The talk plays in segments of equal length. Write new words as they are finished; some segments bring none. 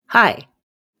Hi,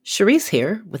 Cherise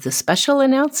here with a special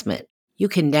announcement. You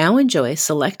can now enjoy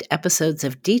select episodes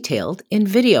of Detailed in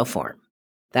video form.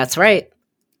 That's right,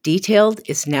 Detailed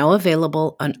is now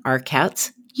available on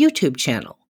RCAT's YouTube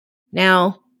channel.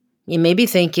 Now, you may be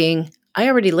thinking, I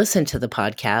already listened to the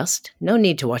podcast, no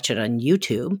need to watch it on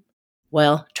YouTube.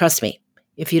 Well, trust me,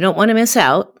 if you don't want to miss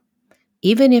out,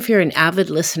 even if you're an avid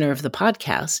listener of the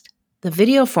podcast, the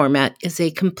video format is a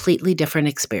completely different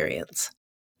experience.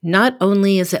 Not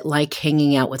only is it like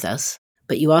hanging out with us,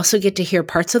 but you also get to hear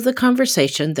parts of the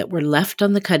conversation that were left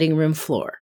on the cutting room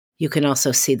floor. You can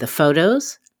also see the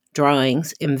photos,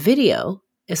 drawings, and video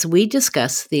as we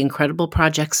discuss the incredible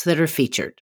projects that are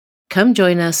featured. Come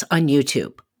join us on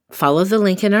YouTube. Follow the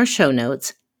link in our show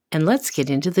notes, and let's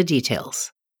get into the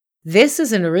details. This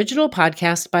is an original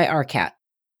podcast by RCAT.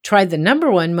 Try the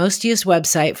 #1 most used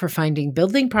website for finding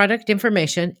building product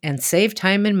information and save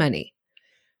time and money.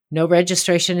 No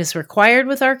registration is required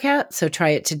with RCAT, so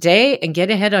try it today and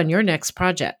get ahead on your next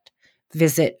project.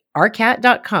 Visit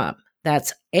rcat.com.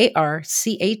 That's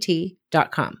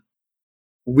ARCAT.com.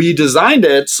 We designed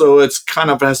it so it's kind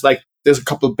of has like, there's a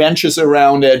couple of benches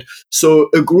around it. So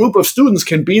a group of students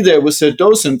can be there with their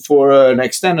docent for an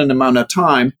extended amount of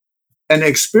time and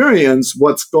experience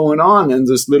what's going on in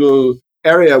this little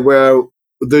area where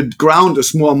the ground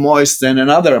is more moist than in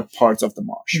other parts of the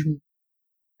marsh. Mm-hmm.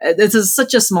 This is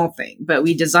such a small thing, but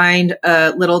we designed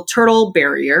a little turtle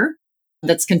barrier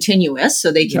that's continuous,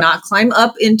 so they cannot climb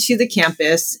up into the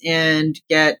campus and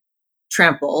get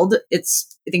trampled. I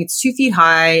think it's 2 feet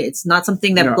high. It's not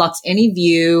something that blocks any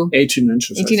view. 18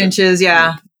 inches. 18 inches,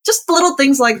 yeah. Just little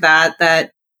things like that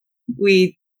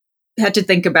we had to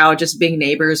think about, just being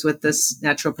neighbors with this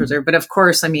natural preserve. But of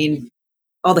course, I mean,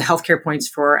 all the healthcare points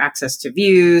for access to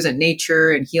views and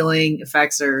nature and healing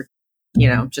effects are,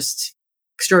 just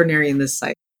extraordinary in this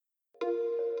site.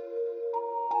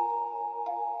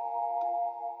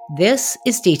 This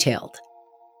is Detailed,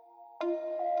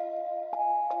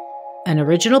 an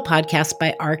original podcast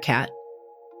by RCAT.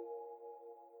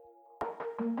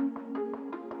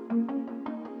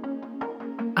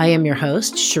 I am your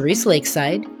host, Cherise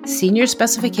Lakeside, Senior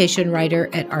Specification Writer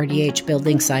at RDH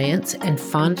Building Science and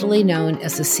fondly known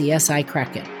as the CSI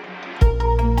Kraken.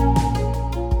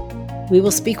 We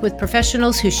will speak with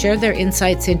professionals who share their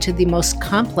insights into the most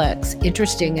complex,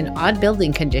 interesting, and odd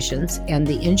building conditions and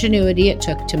the ingenuity it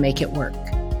took to make it work.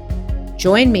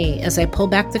 Join me as I pull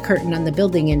back the curtain on the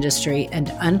building industry and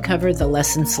uncover the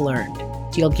lessons learned.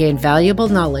 You'll gain valuable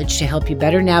knowledge to help you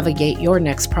better navigate your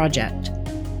next project.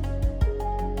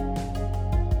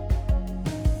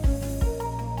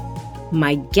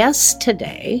 My guests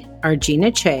today are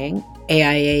Gina Chang,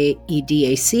 AIA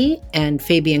EDAC, and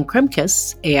Fabian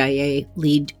Kremkes, AIA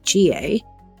Lead GA,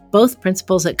 both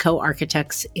principals at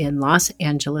Co-Architects in Los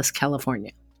Angeles,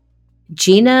 California.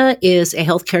 Gina is a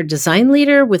healthcare design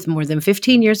leader with more than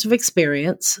 15 years of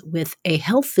experience with a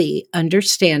healthy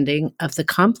understanding of the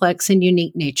complex and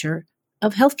unique nature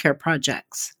of healthcare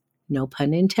projects. No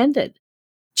pun intended.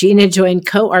 Gina joined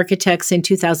Co-Architects in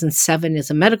 2007 as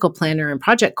a medical planner and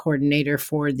project coordinator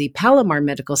for the Palomar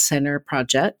Medical Center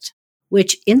project,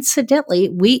 which incidentally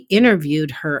we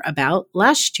interviewed her about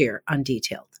last year on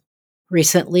Detailed.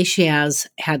 Recently, she has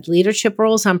had leadership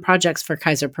roles on projects for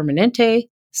Kaiser Permanente,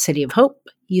 City of Hope,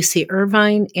 UC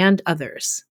Irvine, and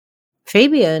others.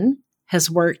 Fabian has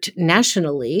worked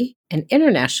nationally and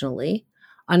internationally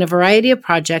on a variety of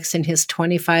projects in his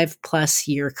 25-plus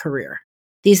year career.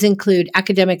 These include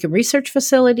academic and research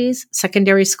facilities,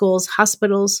 secondary schools,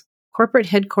 hospitals, corporate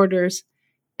headquarters,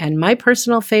 and my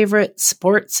personal favorite,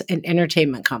 sports and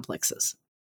entertainment complexes.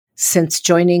 Since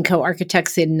joining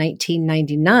Co-Architects in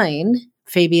 1999,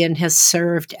 Fabian has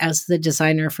served as the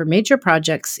designer for major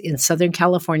projects in Southern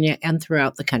California and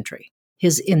throughout the country.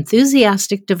 His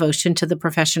enthusiastic devotion to the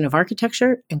profession of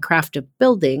architecture and craft of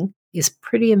building is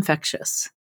pretty infectious,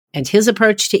 and his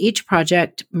approach to each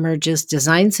project merges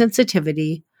design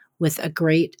sensitivity with a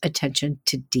great attention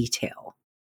to detail.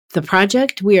 The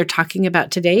project we are talking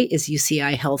about today is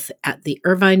UCI Health at the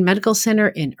Irvine Medical Center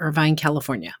in Irvine,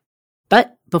 California.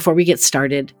 But before we get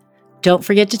started, don't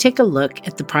forget to take a look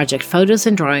at the project photos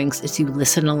and drawings as you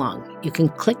listen along. You can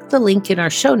click the link in our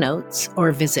show notes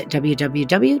or visit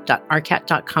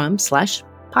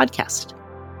www.rcat.com/podcast.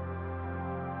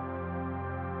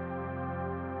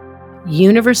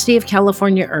 University of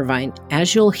California, Irvine,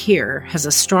 as you'll hear, has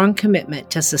a strong commitment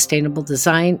to sustainable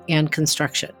design and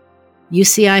construction.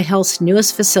 UCI Health's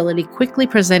newest facility quickly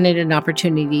presented an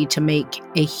opportunity to make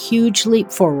a huge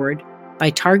leap forward by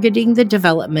targeting the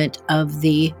development of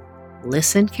the,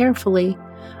 listen carefully,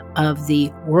 of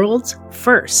the world's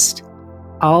first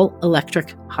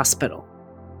all-electric hospital.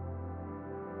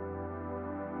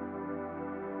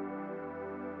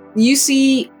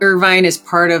 UC Irvine is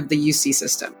part of the UC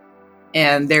system,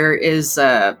 and there is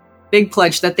a big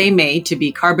pledge that they made to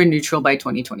be carbon neutral by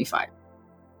 2025.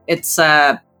 It's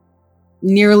a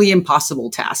nearly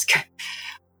impossible task.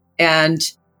 And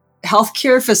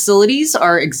healthcare facilities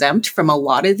are exempt from a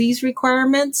lot of these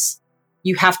requirements.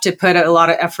 You have to put a lot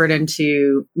of effort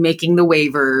into making the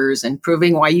waivers and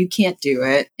proving why you can't do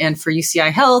it. And for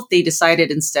UCI Health, they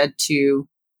decided instead to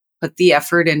put the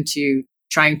effort into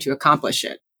trying to accomplish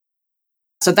it.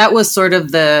 So that was sort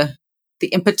of the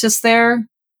impetus there.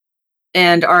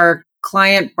 And our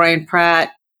client, Brian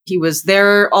Pratt, he was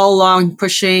there all along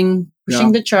pushing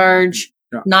the charge,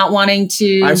 not wanting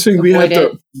to. I think we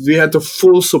had the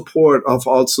full support of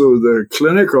also the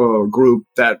clinical group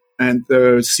and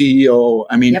the CEO.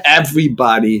 I mean,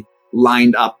 everybody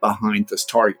lined up behind this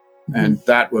target. Mm-hmm. And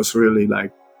that was really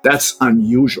that's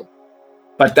unusual.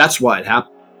 But that's why it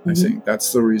happened. Mm-hmm. I think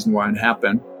that's the reason why it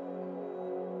happened.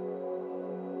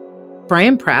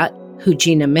 Brian Pratt, who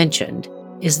Gina mentioned,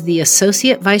 is the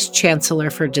Associate Vice Chancellor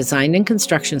for Design and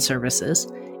Construction Services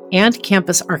and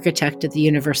campus architect at the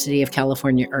University of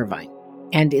California, Irvine,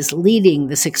 and is leading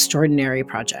this extraordinary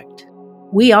project.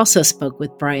 We also spoke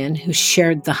with Brian, who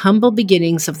shared the humble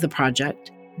beginnings of the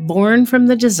project, born from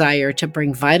the desire to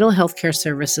bring vital healthcare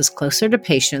services closer to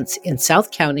patients in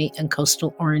South County and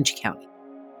coastal Orange County.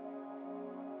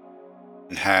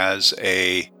 It has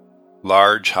a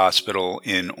large hospital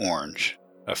in Orange,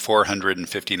 a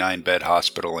 459-bed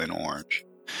hospital in Orange.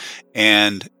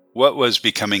 And what was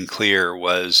becoming clear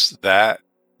was that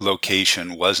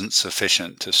location wasn't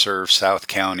sufficient to serve South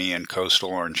County and coastal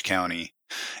Orange County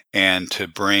and to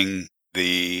bring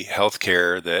the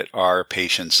healthcare that our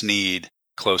patients need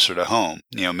closer to home.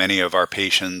 Many of our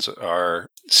patients are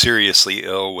seriously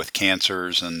ill with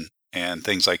cancers and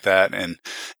things like that and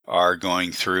are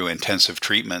going through intensive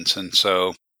treatments. And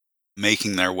so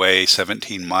making their way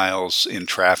 17 miles in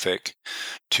traffic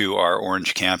to our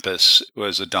Orange campus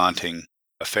was a daunting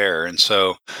affair. And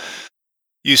so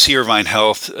UC Irvine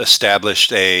Health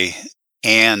established a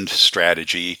and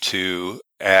strategy to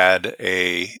add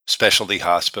a specialty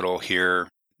hospital here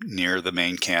near the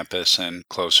main campus and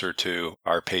closer to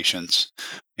our patients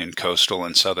in coastal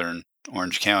and southern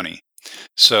Orange County.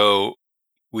 So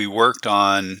we worked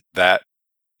on that,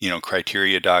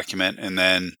 criteria document and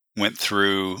then went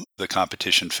through the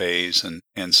competition phase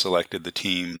and selected the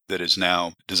team that is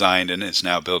now designed and is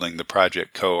now building the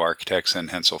project, co-architects and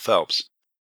Hensel Phelps.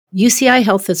 UCI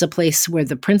Health is a place where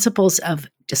the principles of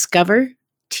discover,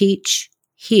 teach,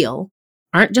 heal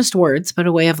aren't just words, but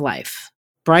a way of life.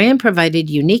 Brian provided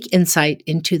unique insight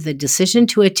into the decision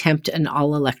to attempt an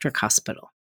all-electric hospital.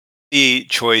 The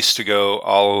choice to go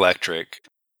all-electric,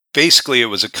 basically it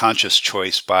was a conscious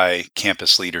choice by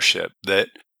campus leadership that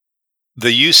the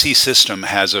UC system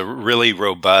has a really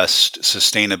robust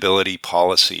sustainability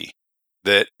policy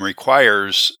that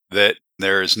requires that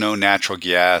there is no natural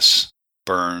gas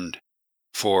burned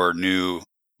for new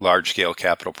large-scale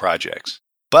capital projects.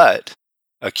 But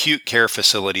acute care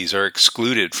facilities are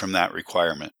excluded from that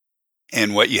requirement.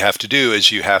 And what you have to do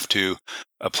is you have to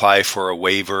apply for a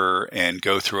waiver and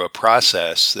go through a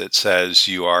process that says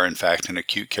you are in fact an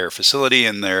acute care facility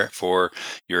and therefore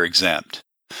you're exempt.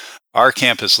 Our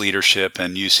campus leadership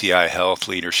and UCI Health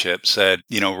leadership said,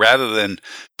 rather than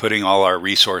putting all our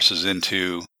resources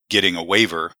into getting a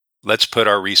waiver, let's put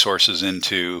our resources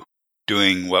into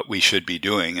doing what we should be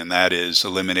doing, and that is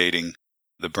eliminating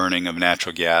the burning of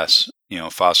natural gas,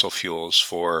 fossil fuels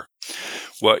for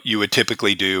what you would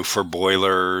typically do for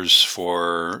boilers,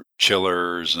 for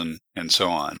chillers, and so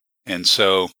on. And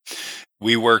so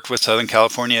we worked with Southern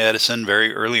California Edison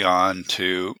very early on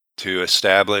to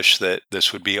establish that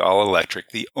this would be all electric.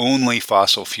 The only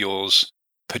fossil fuels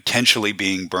potentially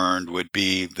being burned would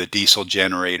be the diesel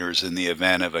generators in the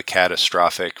event of a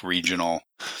catastrophic regional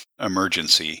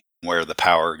emergency where the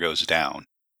power goes down.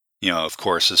 Of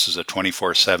course, this is a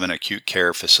 24/7 acute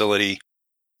care facility.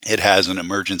 It has an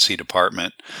emergency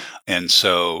department, and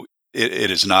so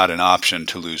it is not an option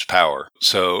to lose power.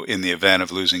 So in the event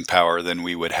of losing power, then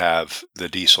we would have the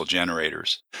diesel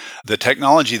generators. The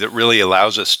technology that really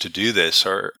allows us to do this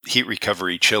are heat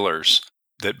recovery chillers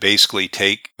that basically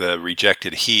take the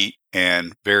rejected heat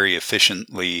and very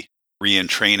efficiently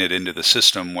re-entrain it into the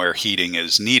system where heating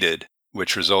is needed,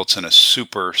 which results in a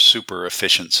super, super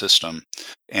efficient system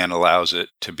and allows it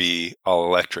to be all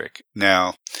electric.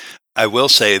 Now, I will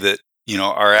say that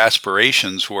our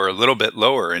aspirations were a little bit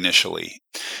lower initially.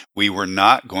 We were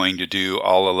not going to do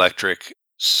all electric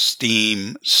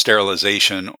steam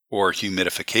sterilization or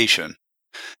humidification.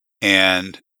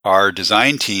 And our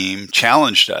design team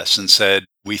challenged us and said,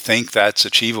 we think that's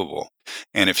achievable.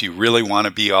 And if you really want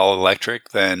to be all electric,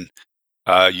 then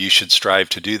you should strive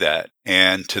to do that.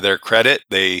 And to their credit,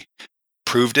 they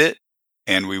proved it,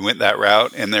 and we went that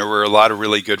route. And there were a lot of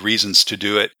really good reasons to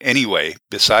do it anyway.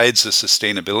 Besides the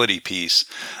sustainability piece,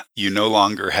 you no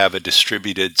longer have a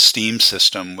distributed steam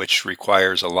system, which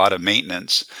requires a lot of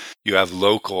maintenance. You have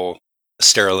local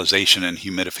sterilization and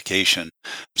humidification.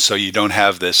 So you don't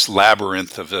have this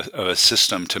labyrinth of a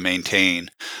system to maintain.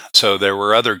 So there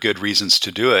were other good reasons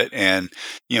to do it. And,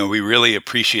 we really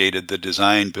appreciated the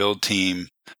design build team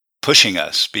pushing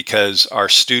us, because our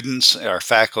students, our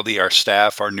faculty, our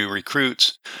staff, our new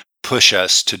recruits push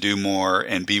us to do more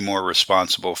and be more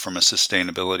responsible from a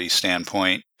sustainability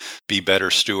standpoint, be better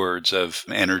stewards of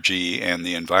energy and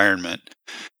the environment.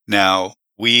 Now,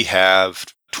 we have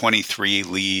 23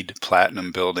 LEED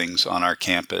Platinum buildings on our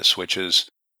campus, which is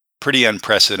pretty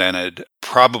unprecedented,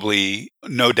 probably,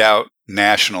 no doubt,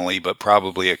 nationally, but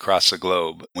probably across the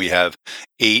globe. We have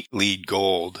 8 LEED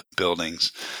Gold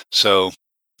buildings. So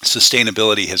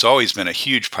sustainability has always been a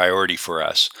huge priority for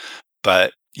us.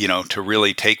 But, to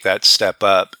really take that step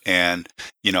up and,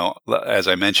 as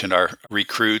I mentioned, our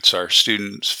recruits, our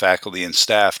students, faculty, and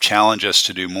staff challenge us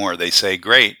to do more. They say,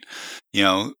 great,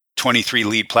 23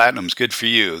 LEED Platinums, good for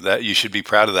you. That you should be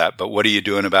proud of that. But what are you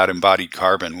doing about embodied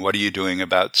carbon? What are you doing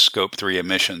about Scope 3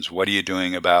 emissions? What are you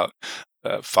doing about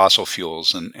fossil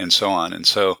fuels and so on? And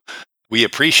so we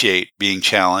appreciate being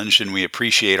challenged, and we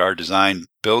appreciate our design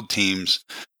build teams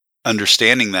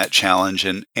understanding that challenge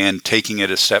and taking it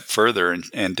a step further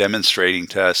and demonstrating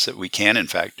to us that we can, in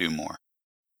fact, do more.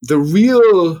 The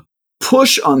real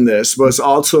push on this was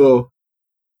also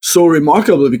so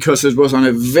remarkable because it was on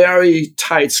a very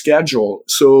tight schedule.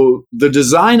 So the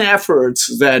design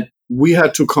efforts that we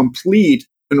had to complete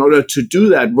in order to do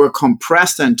that were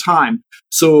compressed in time.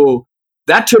 So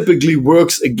that typically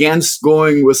works against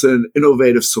going with an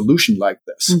innovative solution like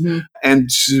this. Mm-hmm. And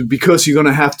because you're going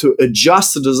to have to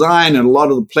adjust the design, and a lot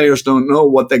of the players don't know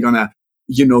what they're going to,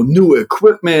 new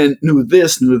equipment, new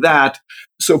this, new that.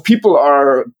 So people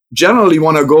are generally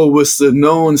want to go with the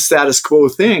known status quo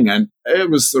thing. And it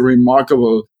was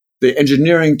remarkable. The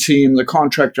engineering team, the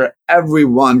contractor,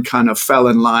 everyone kind of fell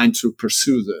in line to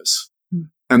pursue this. Mm-hmm.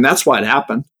 And that's why it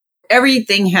happened.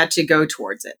 Everything had to go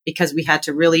towards it because we had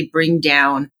to really bring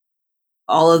down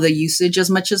all of the usage as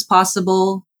much as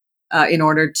possible in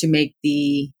order to make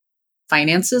the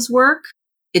finances work.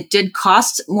 It did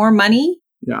cost more money,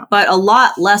 but a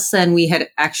lot less than we had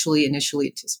actually initially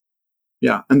anticipated.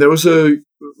 Yeah, and there was a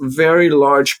very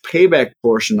large payback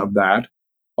portion of that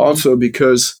also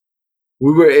because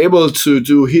we were able to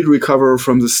do heat recovery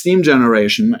from the steam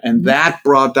generation, and that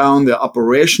brought down the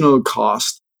operational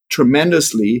cost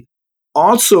tremendously.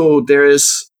 Also,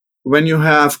 when you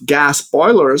have gas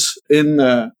boilers in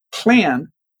the plant,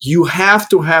 you have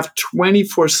to have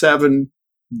 24/7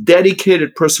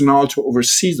 dedicated personnel to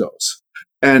oversee those.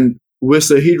 And with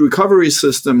the heat recovery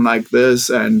system like this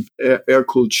and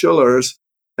air-cooled chillers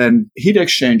and heat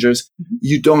exchangers,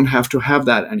 you don't have to have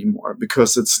that anymore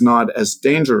because it's not as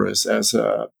dangerous as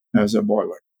a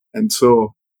boiler. And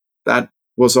so that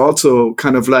was also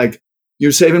kind of like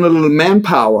you're saving a little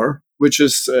manpower, which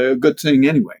is a good thing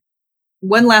anyway.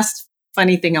 One last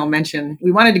funny thing I'll mention.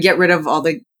 We wanted to get rid of all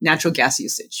the natural gas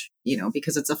usage,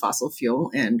 because it's a fossil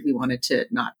fuel and we wanted to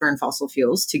not burn fossil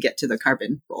fuels to get to the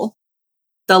carbon goal.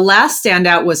 The last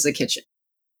standout was the kitchen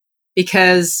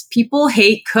because people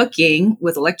hate cooking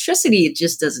with electricity. It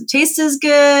just doesn't taste as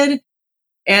good.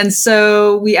 And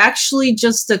so we actually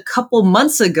just a couple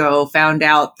months ago found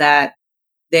out that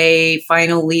they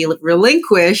finally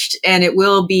relinquished, and it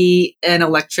will be an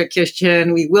electric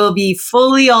kitchen. We will be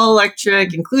fully all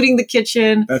electric, including the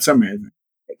kitchen. That's amazing.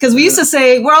 Because we used to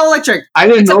say, we're all electric. I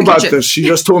didn't know about this. She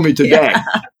just told me today.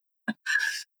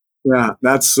 Yeah,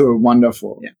 that's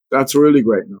wonderful. Yeah. That's really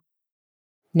great.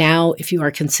 Now, if you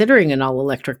are considering an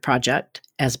all-electric project,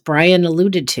 as Brian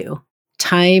alluded to,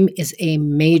 time is a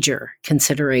major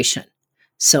consideration.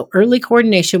 So early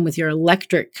coordination with your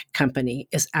electric company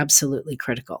is absolutely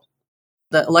critical.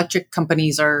 The electric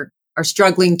companies are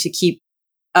struggling to keep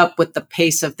up with the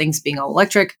pace of things being all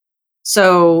electric.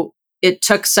 So it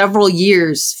took several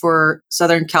years for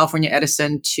Southern California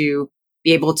Edison to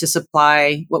be able to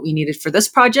supply what we needed for this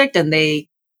project. And they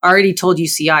already told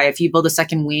UCI, if you build a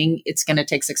second wing, it's going to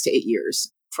take 6 to 8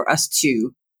 years for us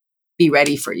to be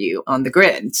ready for you on the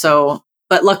grid. So,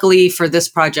 but luckily for this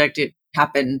project, it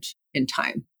happened in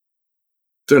time.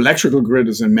 The electrical grid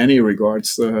is in many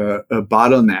regards a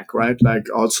bottleneck, right? Like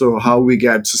also how we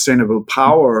get sustainable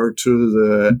power to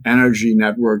the energy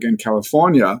network in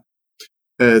California.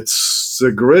 it's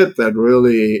the grid that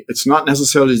really, it's not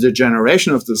necessarily the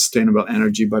generation of the sustainable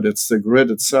energy, but it's the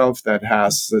grid itself that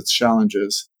has its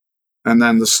challenges. And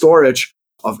then the storage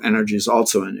of energy is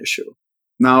also an issue.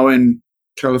 Now in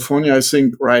California, I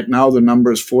think right now the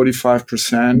number is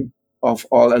 45% of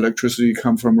all electricity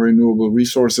come from renewable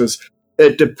resources.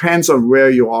 It depends on where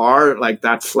you are, like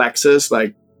that flexes,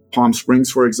 like Palm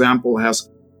Springs, for example,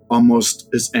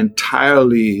 is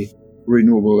entirely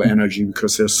renewable energy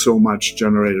because there's so much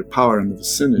generated power in the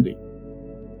vicinity.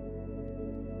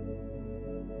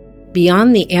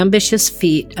 Beyond the ambitious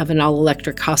feat of an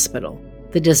all-electric hospital,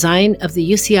 the design of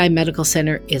the UCI Medical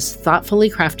Center is thoughtfully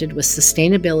crafted with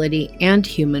sustainability and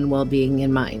human well-being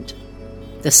in mind.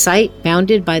 The site,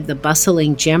 bounded by the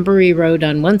bustling Jamboree Road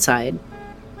on one side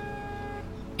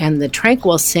and the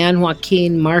tranquil San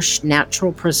Joaquin Marsh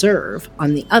Natural Preserve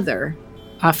on the other,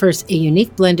 offers a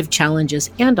unique blend of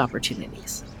challenges and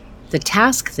opportunities. The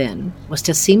task, then, was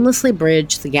to seamlessly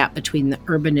bridge the gap between the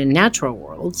urban and natural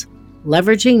worlds,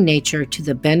 leveraging nature to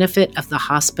the benefit of the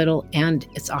hospital and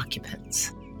its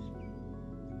occupants.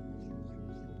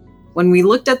 When we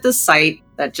looked at this site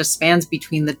that just spans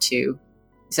between the two,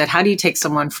 we said, how do you take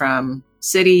someone from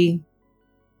city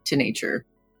to nature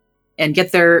and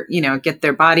get their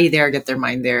body there, get their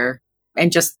mind there,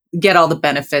 and just get all the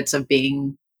benefits of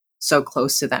being so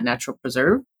close to that natural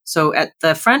preserve? So at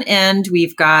the front end,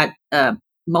 we've got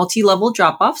multi-level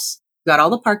drop-offs. We've got all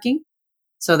the parking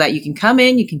so that you can come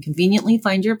in, you can conveniently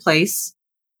find your place.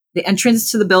 The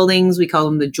entrance to the buildings, we call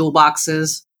them the jewel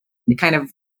boxes. They're kind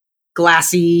of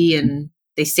glassy and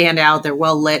they stand out. They're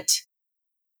well lit.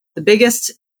 The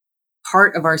biggest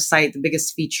part of our site, the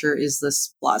biggest feature, is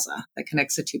this plaza that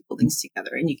connects the two buildings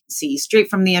together. And you can see straight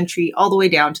from the entry all the way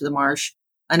down to the marsh,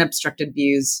 unobstructed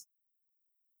views.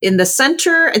 In the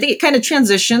center, I think it kind of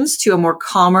transitions to a more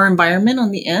calmer environment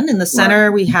on the end. In the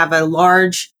center, we have a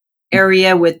large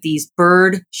area with these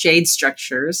bird shade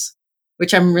structures,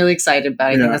 which I'm really excited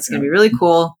about. I think that's going to be really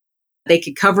cool. They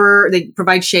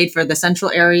provide shade for the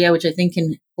central area, which I think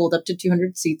can hold up to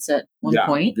 200 seats at one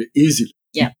point. Easily.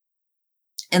 Yeah.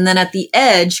 And then at the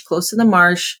edge, close to the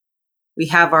marsh, we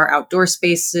have our outdoor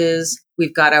spaces.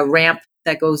 We've got a ramp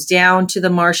that goes down to the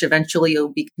marsh. Eventually,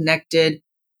 it'll be connected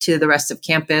to the rest of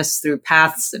campus through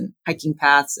paths and hiking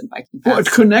paths and biking paths. Well,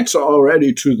 it connects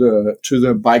already to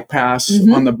the bike paths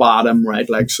on the bottom, right?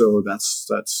 Like, so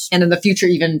that's. And in the future,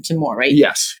 even to more, right?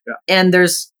 Yes. Yeah. And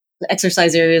there's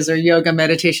exercise areas or yoga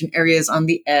meditation areas on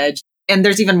the edge. And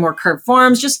there's even more curved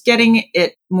forms, just getting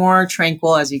it more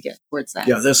tranquil as you get towards that.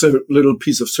 Yeah, there's a little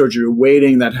piece of surgery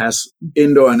waiting that has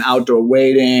indoor and outdoor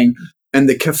waiting. And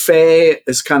the cafe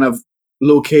is kind of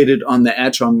located on the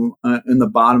edge in the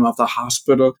bottom of the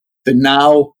hospital. The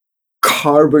now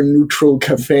carbon neutral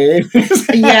cafe.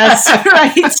 Yes,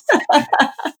 right.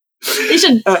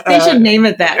 They should name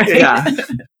it that. Right? Yeah.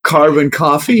 Carbon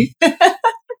coffee.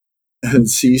 And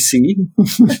CC.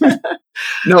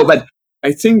 No, but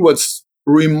I think what's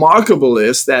remarkable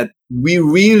is that we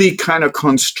really kind of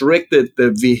constricted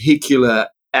the vehicular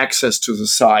access to the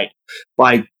site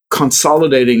by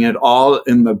consolidating it all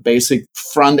in the basic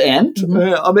front end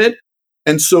of it.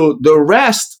 And so the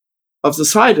rest of the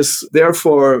site is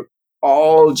therefore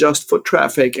all just foot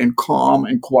traffic and calm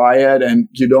and quiet. And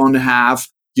you don't have,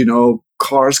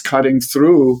 cars cutting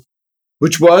through,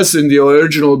 which was in the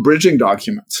original bridging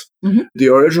documents. The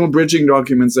original bridging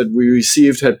documents that we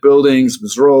received had buildings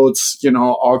with roads,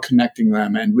 all connecting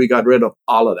them. And we got rid of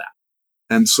all of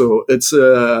that. And so it's,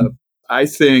 I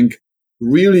think,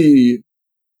 really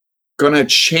going to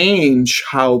change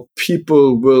how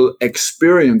people will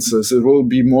experience this. It will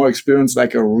be more experienced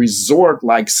like a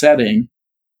resort-like setting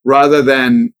rather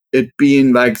than it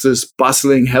being like this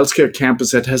bustling healthcare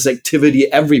campus that has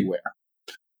activity everywhere.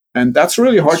 And that's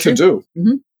really hard to do,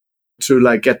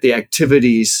 to get the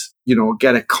activities,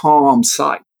 get a calm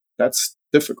site. That's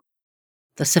difficult.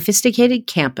 The sophisticated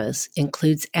campus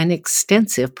includes an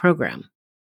extensive program.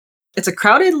 It's a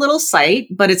crowded little site,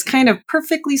 but it's kind of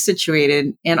perfectly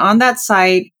situated. And on that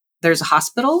site, there's a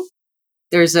hospital,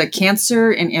 there's a cancer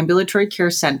and ambulatory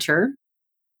care center,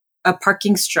 a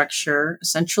parking structure, a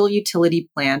central utility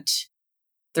plant.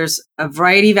 There's a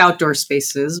variety of outdoor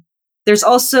spaces. There's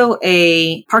also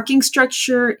a parking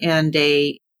structure and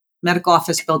a medical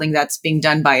office building that's being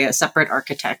done by a separate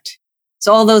architect.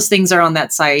 So all those things are on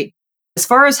that site. As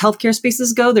far as healthcare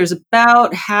spaces go, there's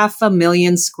about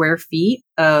 500,000 square feet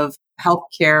of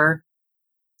healthcare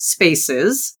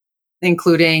spaces,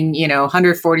 including,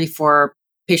 144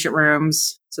 patient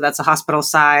rooms. So that's the hospital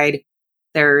side.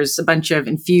 There's a bunch of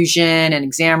infusion and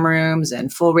exam rooms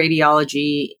and full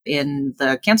radiology in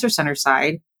the cancer center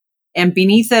side. And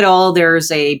beneath it all,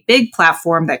 there's a big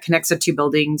platform that connects the two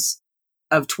buildings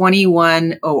of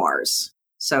 21 ORs.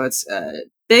 So it's a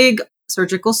big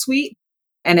surgical suite,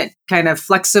 and it kind of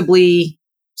flexibly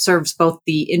serves both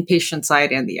the inpatient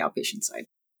side and the outpatient side.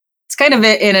 It's kind of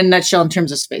it in a nutshell in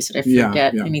terms of space. Did I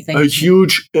forget anything? A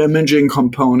huge imaging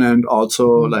component also,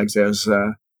 like there's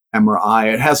a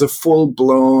MRI. It has a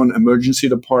full-blown emergency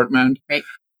department, right,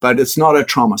 but it's not a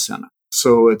trauma center.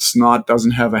 So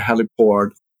doesn't have a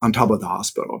heliport on top of the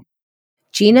hospital.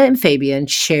 Gina and Fabian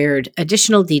shared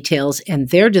additional details and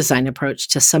their design approach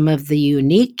to some of the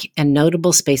unique and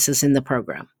notable spaces in the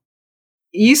program.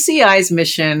 UCI's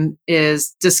mission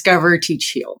is discover,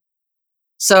 teach, heal.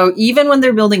 So even when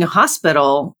they're building a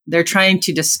hospital, they're trying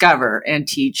to discover and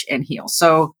teach and heal.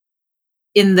 So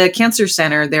in the cancer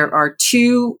center, there are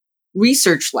 2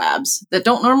 research labs that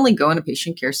don't normally go in a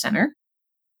patient care center.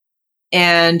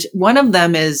 And one of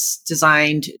them is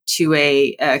designed to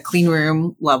a clean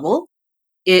room level.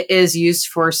 It is used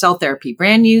for cell therapy,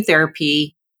 brand new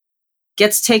therapy,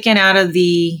 gets taken out of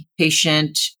the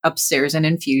patient upstairs in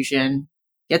infusion,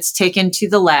 gets taken to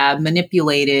the lab,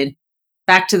 manipulated,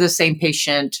 back to the same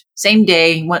patient, same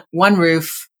day, one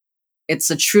roof. It's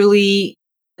a truly,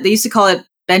 they used to call it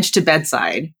bench to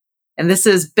bedside. And this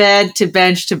is bed to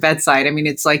bench to bedside. I mean,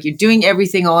 it's like you're doing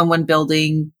everything all in one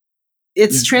building.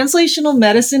 It's translational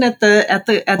medicine at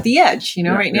the edge,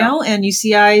 right now. And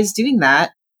UCI is doing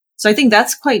that. So I think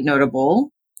that's quite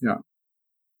notable. Yeah.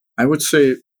 I would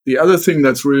say the other thing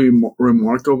that's really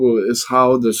remarkable is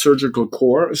how the surgical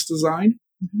core is designed.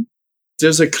 Mm-hmm.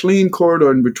 There's a clean corridor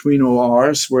in between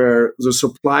ORs where the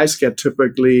supplies get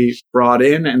typically brought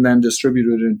in and then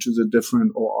distributed into the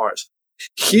different ORs.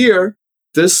 Here,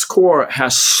 this core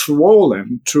has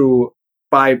swollen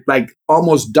by like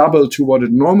almost double to what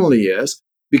it normally is,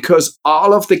 because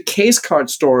all of the case card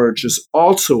storage is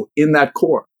also in that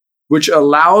core, which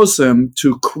allows them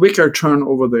to quicker turn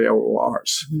over their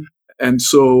ORs. Mm-hmm. And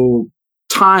so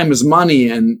time is money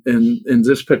in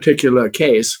this particular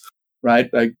case, right?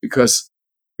 Like, because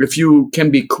if you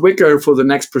can be quicker for the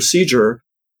next procedure,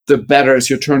 the better is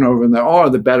your turnover in the OR,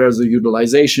 the better is the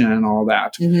utilization and all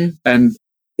that. Mm-hmm. And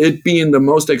it being the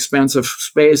most expensive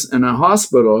space in a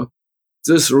hospital,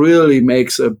 this really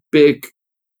makes a big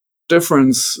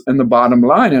difference in the bottom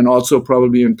line, and also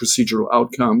probably in procedural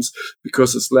outcomes,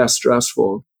 because it's less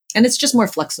stressful. And it's just more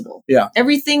flexible. Yeah.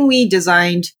 Everything we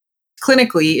designed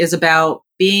clinically is about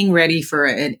being ready for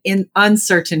an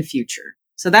uncertain future.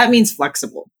 So that means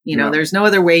flexible. There's no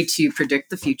other way to predict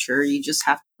the future. You just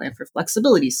have to plan for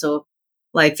flexibility. So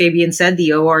like Fabian said,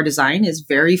 the OR design is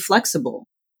very flexible.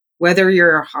 Whether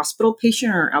you're a hospital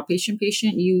patient or outpatient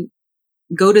patient, you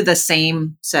go to the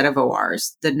same set of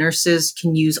ORs. The nurses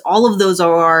can use all of those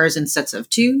ORs in sets of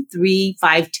 2, 3,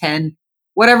 5, 10,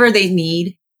 whatever they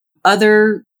need.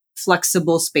 Other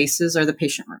flexible spaces are the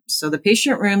patient rooms. So the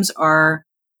patient rooms are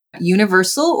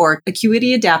universal or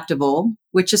acuity adaptable,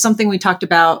 which is something we talked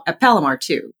about at Palomar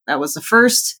too. That was the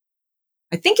first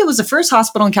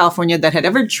hospital in California that had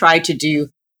ever tried to do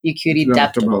acuity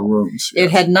adaptable rooms. Yes.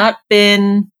 It had not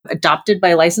been adopted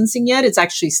by licensing yet. It's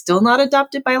actually still not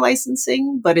adopted by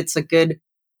licensing, but it's a good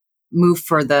move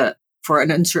for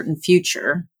an uncertain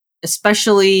future,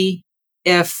 especially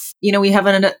if, we have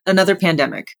another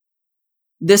pandemic.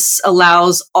 This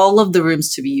allows all of the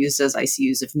rooms to be used as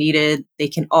ICUs if needed. They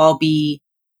can all be,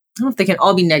 I don't know if they can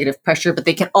all be negative pressure, but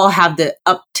they can all have the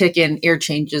uptick in air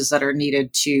changes that are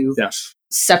needed to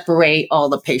separate all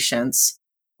the patients.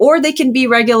 Or they can be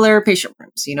regular patient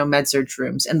rooms, med-surg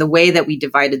rooms. And the way that we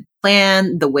divided the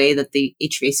plan, the way that the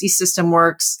HVAC system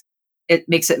works, it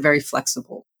makes it very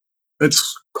flexible. It's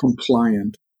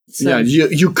compliant.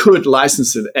 You could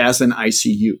license it as an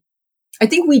ICU. I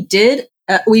think we did.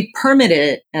 We permit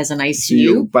it as an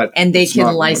ICU, and they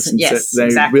can license. Yes, they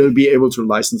exactly. will be able to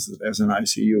license it as an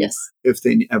ICU if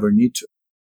they ever need to.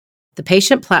 The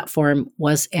patient platform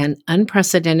was an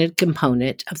unprecedented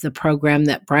component of the program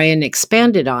that Brian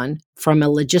expanded on from a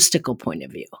logistical point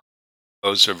of view. It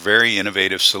was a very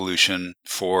innovative solution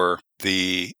for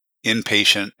the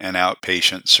inpatient and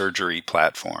outpatient surgery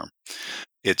platform.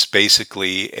 It's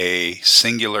basically a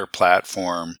singular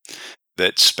platform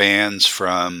that spans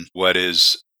from what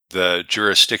is the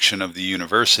jurisdiction of the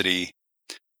university,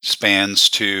 spans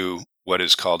to what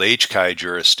is called HCI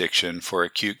jurisdiction for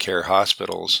acute care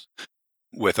hospitals,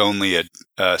 with only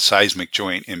a seismic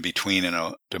joint in between and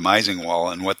a demising wall.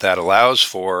 And what that allows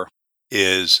for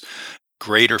is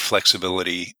greater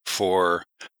flexibility for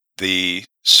the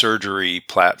surgery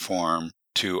platform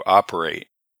to operate.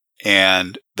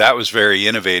 And that was very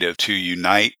innovative, to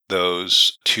unite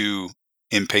those two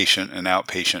inpatient and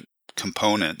outpatient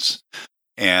components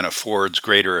and affords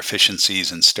greater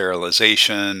efficiencies in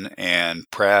sterilization and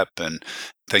prep and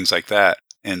things like that.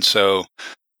 And so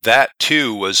that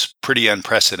too was pretty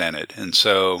unprecedented. And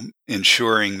so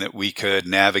ensuring that we could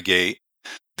navigate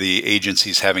the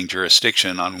agencies having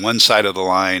jurisdiction on one side of the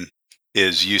line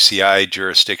is UCI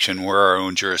jurisdiction. We're our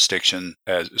own jurisdiction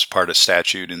as part of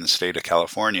statute in the state of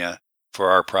California for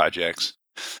our projects.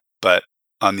 But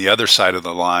on the other side of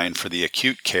the line for the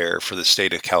acute care for the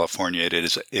state of California, it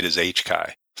is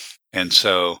HCI. And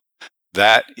so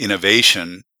that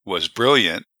innovation was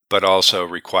brilliant, but also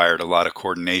required a lot of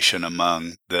coordination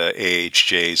among the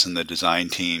AHJs and the design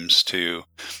teams to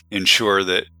ensure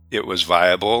that it was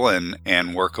viable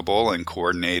and workable and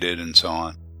coordinated and so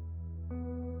on.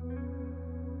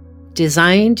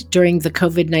 Designed during the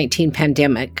COVID-19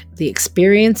 pandemic, the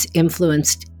experience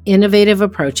influenced innovative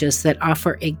approaches that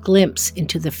offer a glimpse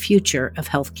into the future of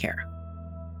healthcare.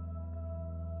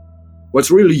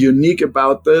 What's really unique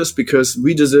about this, because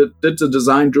we did the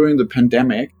design during the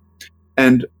pandemic,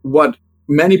 and what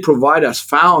many providers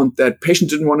found that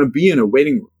patients didn't want to be in a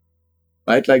waiting room,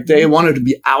 right? Like they wanted to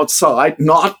be outside,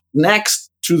 not next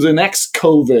to the next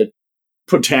COVID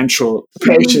potential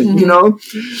patient,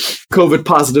 COVID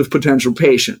positive potential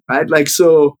patient, right? Like,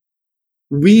 so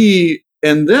we,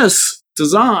 in this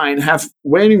design, have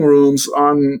waiting rooms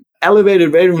on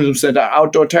elevated waiting rooms that are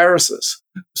outdoor terraces.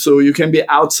 So you can be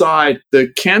outside.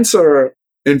 The cancer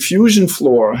infusion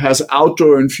floor has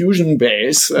outdoor infusion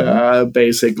bays,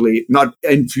 basically, not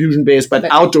infusion bays, but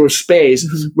outdoor space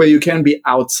where you can be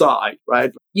outside,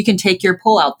 right? You can take your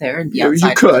pull out there and be outside.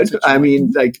 You could. I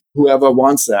mean, like whoever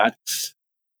wants that.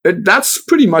 That's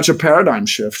pretty much a paradigm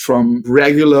shift from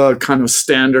regular kind of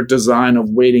standard design of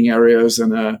waiting areas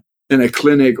in a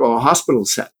clinic or hospital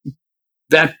setting.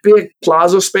 That big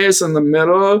plaza space in the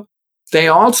middle, they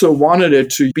also wanted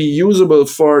it to be usable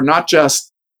for not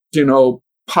just,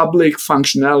 public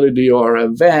functionality or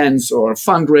events or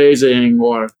fundraising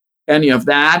or any of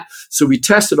that. So we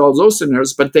tested all those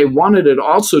scenarios, but they wanted it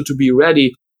also to be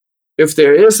ready if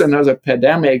there is another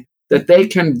pandemic, that they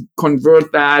can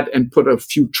convert that and put a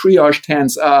few triage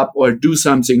tents up or do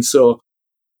something. So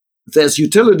there's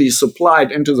utilities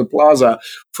supplied into the plaza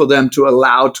for them to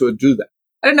allow to do that.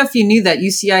 I don't know if you knew that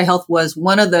UCI Health was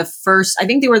one of the first, I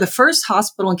think they were the first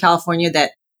hospital in California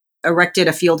that erected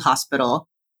a field hospital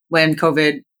when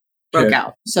COVID broke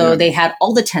out. So they had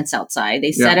all the tents outside.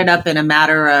 They set it up in a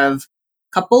matter of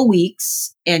a couple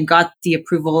weeks and got the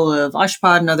approval of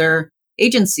OSHPA and other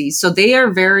agencies. So they are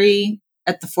very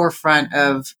at the forefront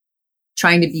of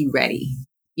trying to be ready.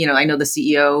 I know the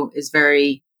CEO is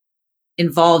very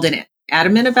involved and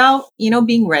adamant about,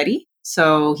 being ready.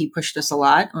 So he pushed us a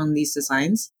lot on these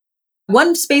designs.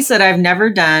 One space that I've never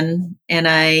done and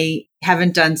I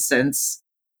haven't done since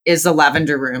is the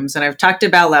lavender rooms. And I've talked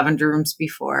about lavender rooms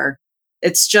before.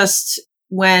 It's just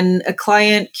when a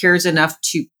client cares enough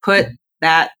to put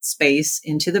that space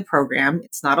into the program.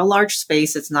 It's not a large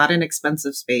space. It's not an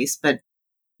expensive space, but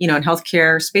in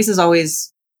healthcare, space is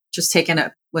always just taken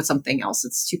up with something else.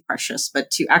 It's too precious. But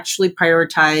to actually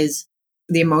prioritize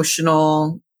the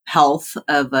emotional health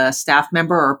of a staff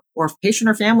member or patient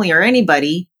or family or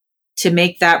anybody to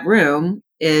make that room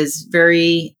is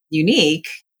very unique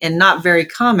and not very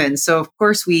common. So of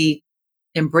course we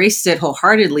embraced it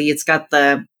wholeheartedly. It's got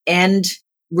the end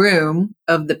room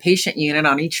of the patient unit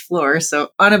on each floor. So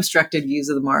unobstructed views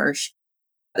of the marsh.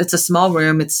 It's a small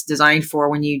room. It's designed for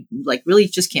when you really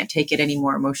just can't take it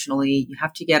anymore emotionally. You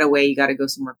have to get away. You got to go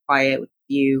somewhere quiet with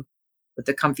view, with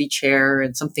a comfy chair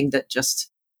and something that just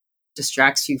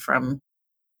distracts you from,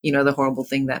 the horrible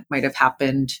thing that might have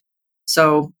happened.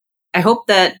 So I hope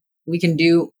that we can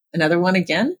do another one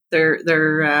again. They're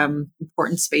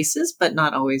important spaces, but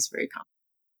not always very common.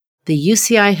 The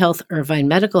UCI Health Irvine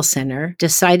Medical Center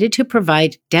decided to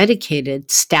provide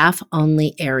dedicated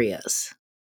staff-only areas.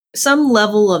 Some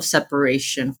level of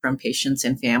separation from patients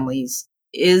and families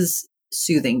is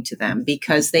soothing to them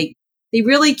because they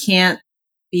really can't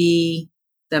be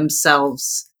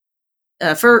themselves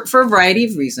for a variety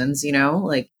of reasons,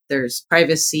 like there's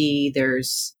privacy,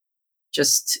 there's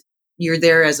just, you're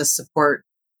there as a support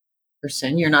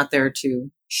person. You're not there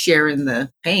to share in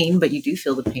the pain, but you do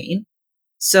feel the pain.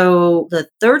 So the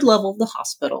third level of the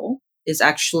hospital is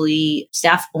actually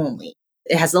staff only.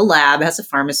 It has a lab, it has a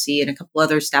pharmacy, and a couple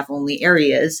other staff-only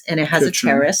areas, and it has a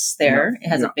terrace there. It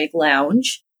has a big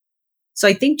lounge. So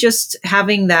I think just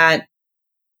having that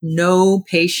no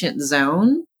patient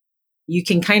zone, you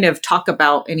can kind of talk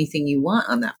about anything you want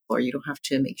on that floor. You don't have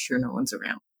to make sure no one's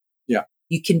around. Yeah.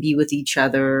 You can be with each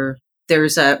other.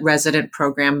 There's a resident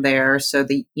program there, so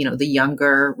the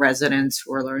younger residents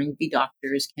who are learning to be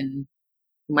doctors can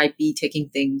might be taking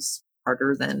things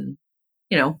harder than,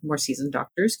 more seasoned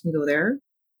doctors can go there.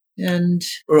 And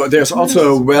there's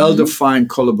also a well-defined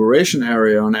collaboration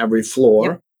area on every floor.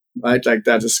 Yep. Right, like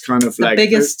that is kind of the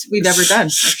biggest we've ever done.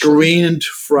 Screened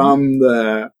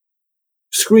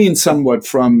somewhat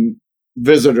from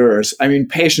visitors. I mean,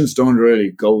 patients don't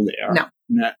really go there.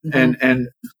 No,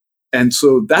 and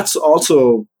so that's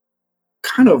also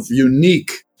kind of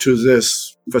unique to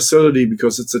this facility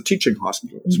because it's a teaching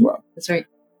hospital as well. That's right.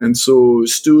 And so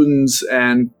students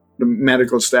and the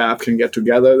medical staff can get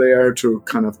together there to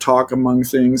kind of talk among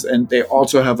things, and they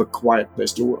also have a quiet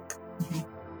place to work.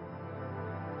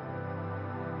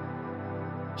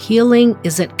 Healing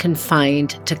isn't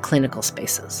confined to clinical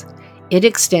spaces. It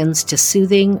extends to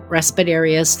soothing respite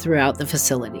areas throughout the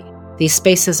facility. These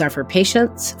spaces are for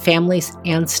patients, families,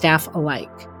 and staff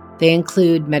alike. They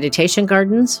include meditation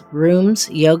gardens, rooms,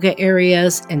 yoga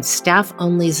areas, and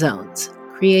staff-only zones,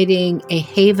 creating a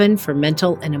haven for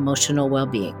mental and emotional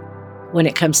well-being. When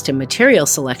it comes to material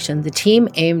selection, the team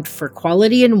aimed for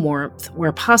quality and warmth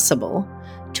where possible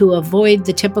to avoid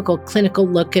the typical clinical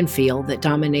look and feel that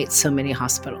dominates so many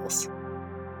hospitals.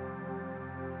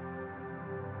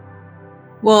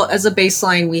 Well, as a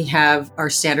baseline, we have our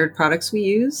standard products we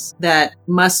use that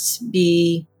must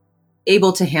be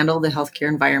able to handle the healthcare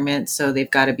environment. So they've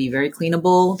got to be very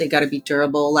cleanable. They got to be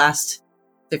durable, last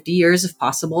 50 years if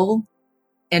possible,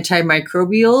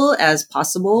 antimicrobial as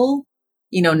possible,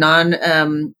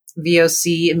 non-VOC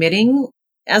emitting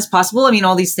as possible. I mean,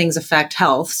 all these things affect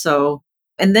health. So,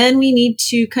 and then we need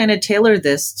to kind of tailor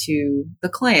this to the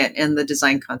client and the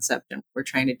design concept and what we're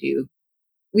trying to do.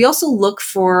 We also look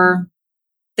for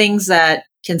things that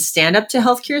can stand up to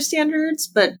healthcare standards,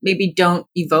 but maybe don't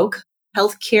evoke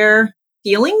healthcare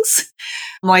feelings.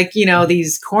 Like,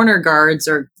 these corner guards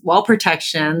or wall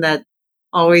protection that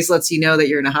always lets you know that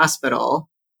you're in a hospital.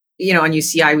 On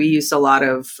UCI, we use a lot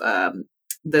of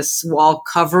this wall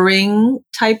covering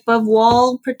type of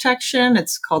wall protection.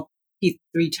 It's called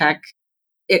P3 Tech.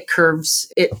 It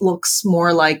curves. It looks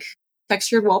more like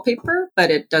textured wallpaper,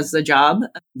 but it does the job.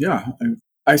 Yeah.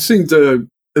 I think the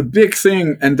big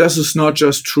thing, and this is not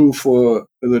just true for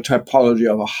the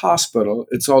typology of a hospital,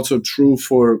 it's also true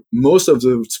for most of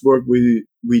the work we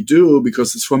do,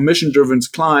 because it's for mission-driven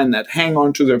clients that hang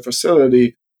on to their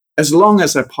facility as long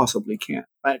as I possibly can,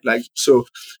 right? So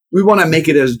we want to make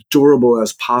it as durable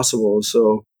as possible.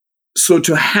 So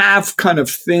to have kind of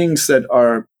things that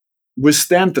are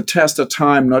withstand the test of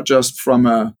time, not just from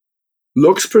a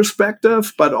looks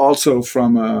perspective, but also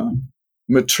from a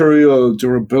material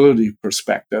durability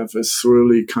perspective, is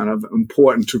really kind of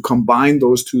important to combine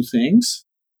those two things.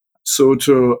 So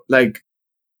to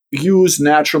use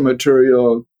natural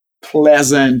material,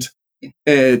 pleasant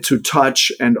to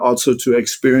touch and also to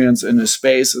experience in a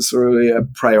space is really a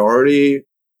priority.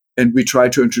 And we try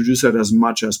to introduce that as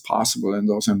much as possible in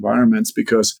those environments,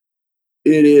 because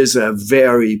it is a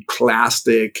very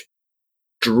plastic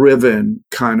driven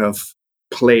kind of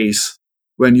place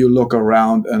when you look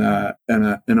around in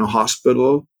a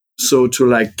hospital. So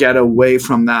to get away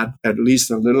from that at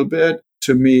least a little bit,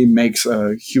 to me, makes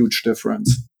a huge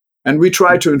difference. And we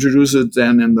try to introduce it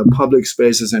then in the public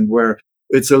spaces and where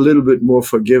it's a little bit more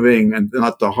forgiving and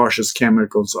not the harshest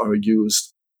chemicals are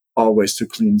used always to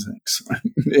clean things.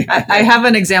 I have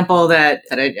an example that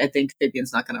I think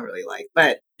Fabian's not going to really like,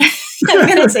 but I'm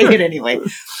going to say it anyway.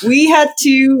 We had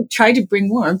to try to bring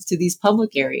warmth to these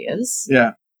public areas.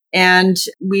 Yeah. And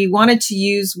we wanted to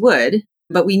use wood,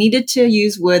 but we needed to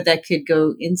use wood that could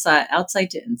go outside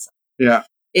to inside. Yeah.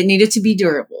 It needed to be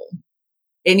durable.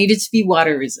 It needed to be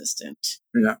water resistant.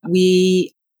 Yeah.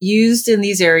 We used in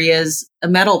these areas a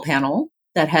metal panel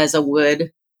that has a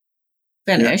wood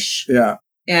finish. Yeah.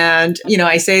 And,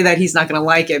 I say that he's not going to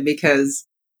like it because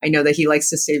I know that he likes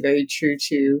to stay very true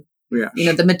to,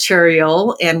 the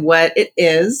material and what it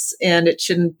is. And it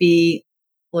shouldn't be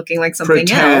looking like something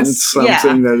else.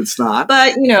 Something that it's not.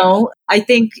 But, I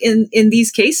think in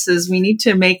these cases, we need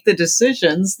to make the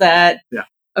decisions that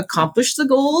accomplish the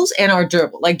goals and are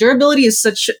durable. Like durability is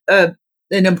such an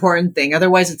important thing.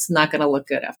 Otherwise, it's not going to look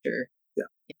good after. Yeah.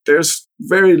 There's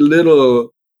very little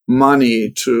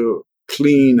money to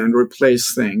clean and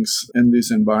replace things in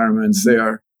these environments.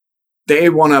 Mm-hmm. They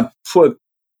want to put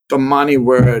the money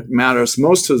where it matters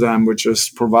most to them, which is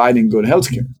providing good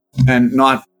healthcare and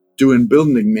not doing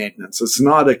building maintenance. It's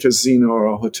not a casino or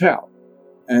a hotel.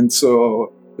 And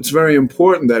so it's very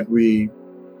important that we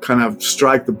kind of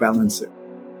strike the balance there.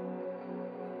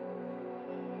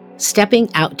 Stepping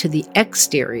out to the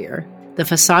exterior, the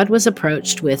facade was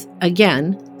approached with,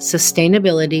 again,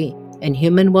 sustainability and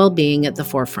human well-being at the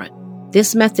forefront.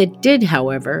 This method did,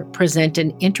 however, present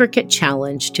an intricate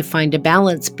challenge to find a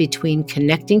balance between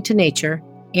connecting to nature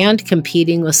and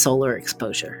competing with solar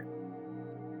exposure.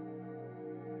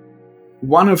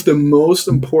 One of the most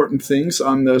important things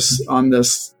on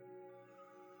this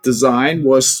design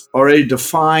was already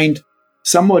defined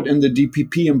somewhat in the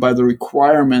DPP and by the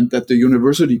requirement that the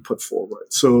university put forward.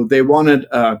 So they wanted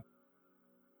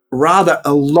rather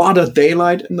a lot of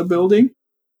daylight in the building,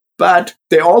 but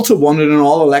they also wanted an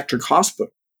all-electric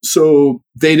hospital. So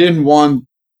they didn't want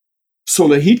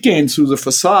solar heat gain through the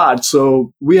facade.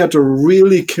 So we had to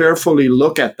really carefully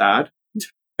look at that.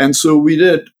 And so we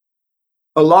did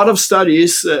a lot of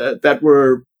studies that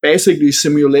were basically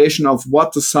simulation of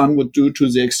what the sun would do to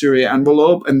the exterior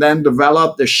envelope, and then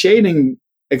developed a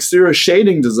exterior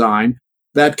shading design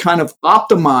that kind of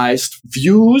optimized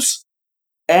views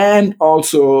and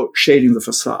also shading the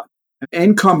facade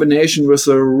in combination with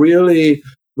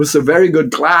a very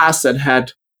good glass that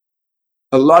had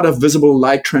a lot of visible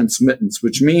light transmittance,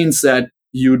 which means that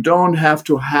you don't have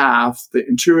to have the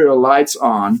interior lights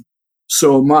on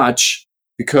so much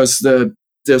because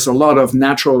there's a lot of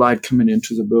natural light coming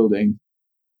into the building.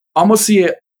 Almost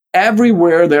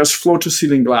everywhere there's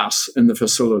floor-to-ceiling glass in the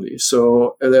facility.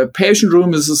 So the patient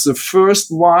room is the first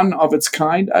one of its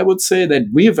kind, I would say, that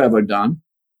we've ever done.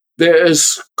 There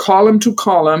is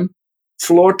column-to-column,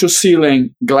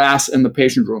 floor-to-ceiling glass in the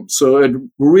patient room. So it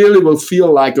really will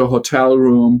feel like a hotel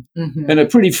room in a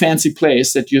pretty fancy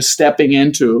place that you're stepping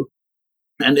into.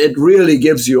 And it really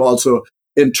gives you also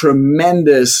a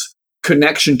tremendous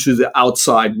connection to the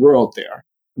outside world there,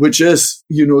 which is,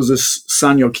 this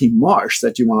San Joaquin Marsh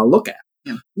that you want to look at.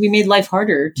 Yeah. We made life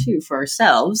harder, too, for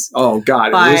ourselves. Oh,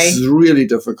 God, this is really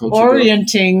difficult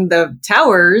orienting the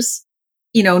towers,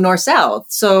 north-south.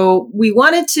 So we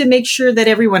wanted to make sure that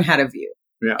everyone had a view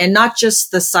and not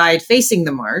just the side facing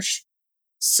the marsh.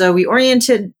 So we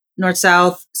oriented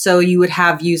north-south so you would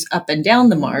have views up and down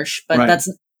the marsh, but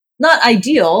that's not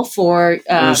ideal for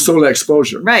solar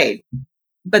exposure. Right.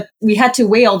 But we had to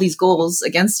weigh all these goals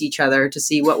against each other to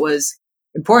see what was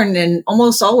important. And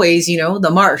almost always, the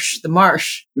marsh. The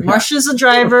marsh is the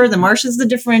driver. The marsh is the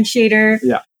differentiator.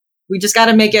 Yeah. We just got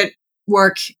to make it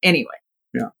work anyway.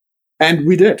 Yeah. And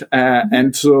we did.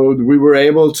 And so we were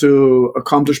able to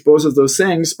accomplish both of those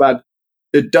things. But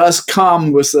it does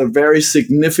come with a very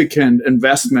significant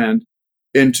investment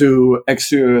into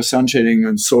exterior sun shading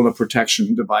and solar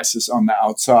protection devices on the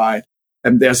outside.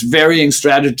 And there's varying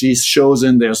strategies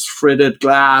chosen. There's fritted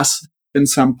glass in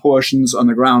some portions on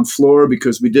the ground floor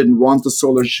because we didn't want the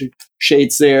solar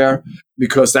shades there,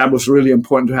 because that was really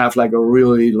important to have like a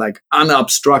really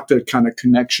unobstructed kind of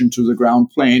connection to the ground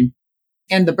plane.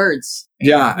 And the birds.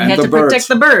 Yeah, we had to protect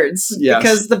the birds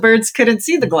because the birds couldn't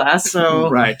see the glass. So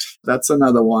right, that's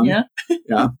another one. Yeah,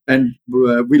 yeah, and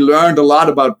we learned a lot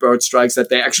about bird strikes, that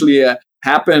they actually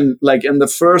happen like in the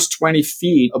first 20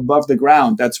 feet above the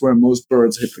ground. That's where most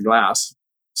birds hit the glass.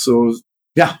 So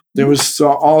yeah, there was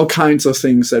all kinds of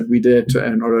things that we did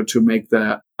in order to make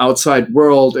the outside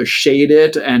world a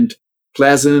shaded and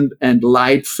pleasant and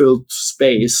light-filled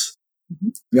space.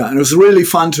 Yeah, and it was really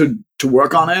fun to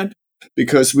work on it,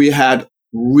 because we had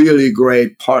really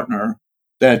great partner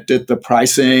that did the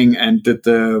pricing and did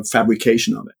the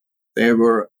fabrication of it. They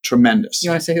were tremendous.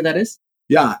 You want to say who that is?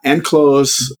 Yeah,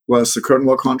 Enclose was the curtain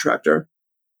wall contractor,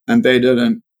 and they did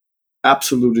an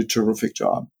absolutely terrific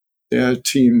job. Their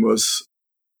team was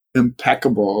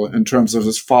impeccable in terms of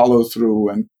its follow through,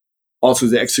 and also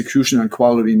the execution and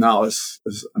quality now is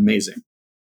amazing.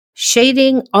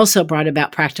 Shading also brought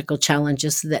about practical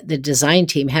challenges that the design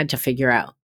team had to figure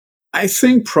out. I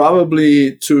think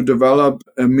probably to develop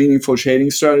a meaningful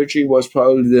shading strategy was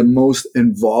probably the most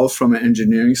involved from an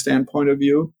engineering standpoint of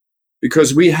view,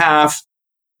 because we have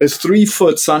a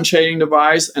 3-foot sun shading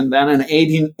device and then an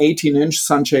 18-inch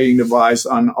sun shading device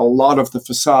on a lot of the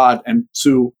facade. And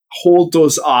to hold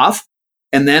those off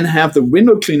and then have the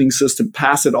window cleaning system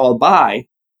pass it all by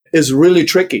is really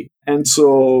tricky. And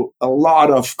so a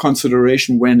lot of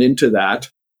consideration went into that.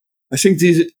 I think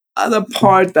the other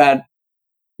part that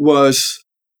was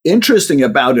interesting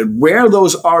about it, where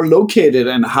those are located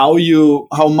and how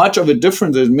much of a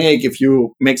difference it make if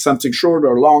you make something shorter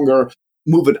or longer,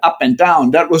 move it up and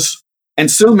down. That was, and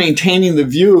still maintaining the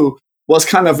view was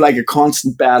kind of like a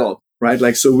constant battle, right?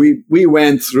 Like, so we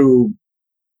went through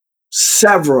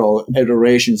several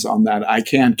iterations on that. I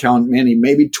can't count many,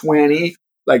 maybe 20,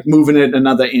 like moving it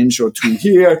another inch or 2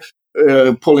 here,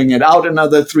 pulling it out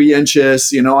another 3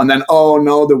 inches, and then, oh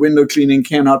no, the window cleaning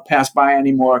cannot pass by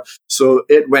anymore. So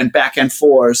it went back and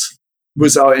forth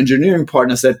with our engineering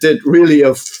partners that did really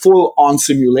a full on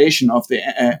simulation of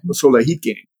the solar heat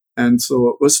gain. And so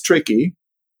it was tricky.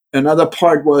 Another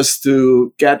part was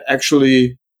to get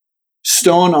actually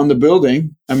stone on the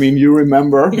building. I mean, you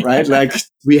remember, right? Like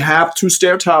we have 2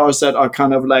 stair towers that are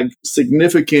kind of like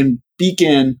significant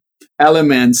beacon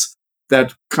elements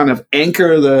that kind of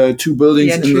anchor the 2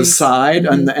 buildings in the side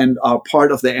and are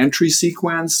part of the entry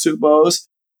sequence to both.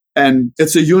 And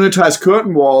it's a unitized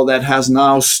curtain wall that has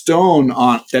now stone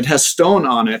on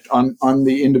it on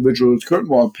the individual curtain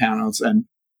wall panels. And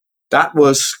that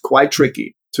was quite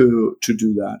tricky to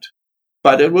do that.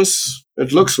 But it looks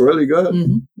really good.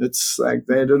 Mm-hmm. It's like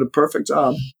they did a perfect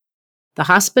job. The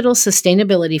hospital's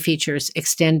sustainability features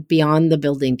extend beyond the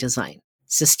building design.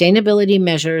 Sustainability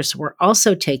measures were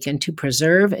also taken to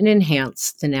preserve and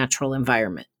enhance the natural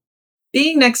environment.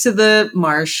 Being next to the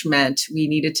marsh meant we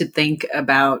needed to think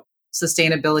about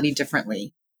sustainability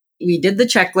differently. We did the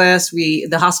checklist.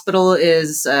 The hospital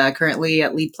is currently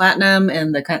at LEED Platinum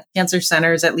and the cancer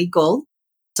center is at LEED Gold.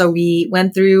 So we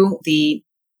went through the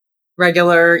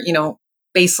regular,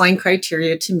 baseline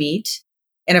criteria to meet.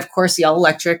 And of course, the all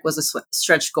electric was a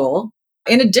stretch goal.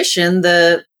 In addition,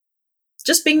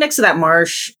 just being next to that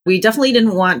marsh, we definitely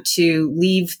didn't want to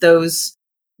leave those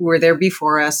who were there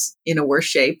before us in a worse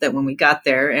shape than when we got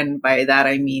there. And by that,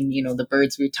 I mean, the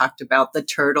birds we talked about, the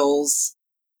turtles,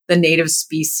 the native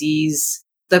species,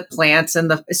 the plants, when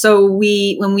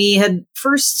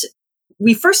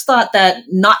we first thought that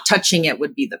not touching it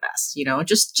would be the best,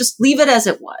 just leave it as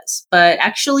it was. But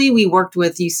actually, we worked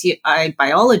with UCI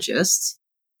biologists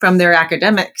from their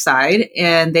academic side,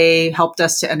 and they helped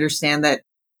us to understand that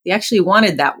they actually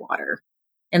wanted that water.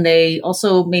 And they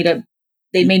also made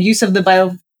use of the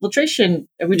biofiltration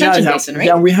retention basin, right?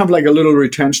 Yeah, we have like a little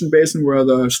retention basin where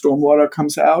the stormwater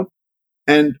comes out.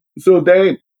 And so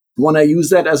they want to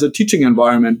use that as a teaching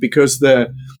environment because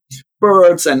the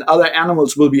birds and other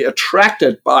animals will be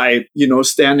attracted by,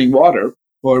 standing water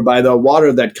or by the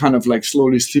water that kind of like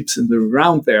slowly seeps in the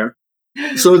ground there.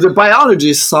 So the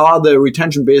biologists saw the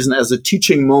retention basin as a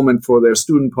teaching moment for their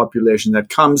student population that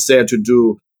comes there to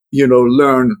do,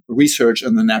 learn research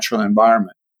in the natural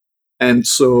environment. And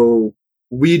so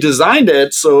we designed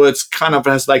it so it's kind of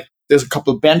has like, there's a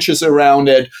couple of benches around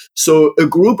it. So a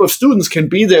group of students can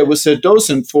be there with their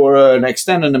docent for an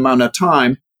extended amount of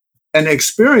time and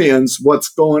experience what's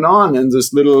going on in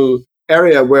this little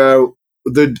area where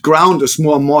the ground is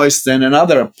more moist than in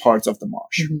other parts of the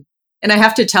marsh. Mm-hmm. And I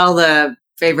have to tell the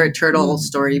favorite turtle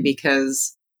story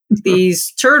because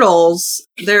these turtles,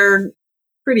 they're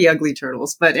pretty ugly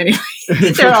turtles, but anyway,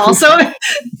 they're also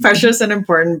precious and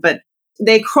important, but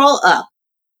they crawl up.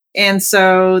 And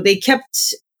so they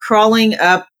kept crawling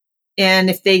up.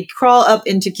 And if they crawl up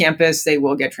into campus, they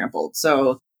will get trampled.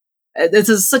 So this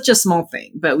is such a small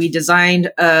thing, but we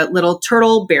designed a little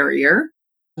turtle barrier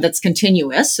that's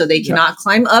continuous. So they cannot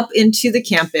climb up into the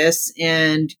campus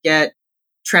and get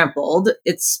trampled.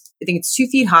 I think it's 2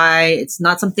 feet high. It's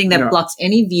not something that blocks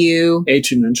any view.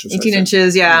 18 inches. 18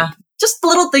 inches. Yeah. Just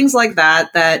little things like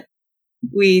that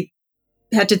we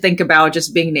had to think about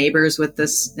just being neighbors with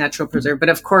this natural preserve. But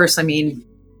of course, I mean,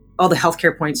 all the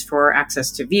healthcare points for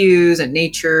access to views and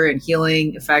nature and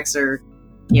healing effects are,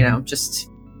 just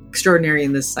extraordinary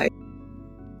in this site.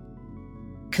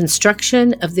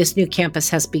 Construction of this new campus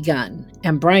has begun,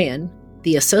 and Brian,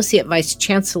 the Associate Vice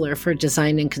Chancellor for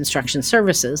Design and Construction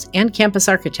Services and campus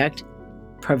architect,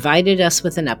 provided us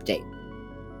with an update.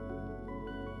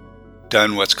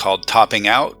 Done what's called topping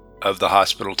out of the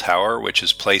hospital tower, which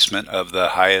is placement of the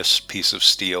highest piece of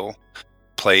steel,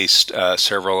 placed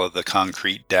several of the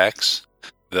concrete decks.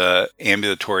 The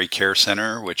ambulatory care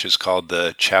center, which is called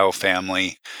the Chow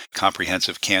Family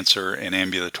Comprehensive Cancer and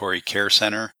Ambulatory Care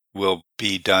Center, will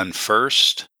be done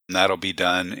first. And that'll be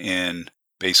done in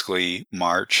basically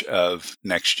March of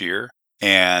next year.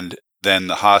 And then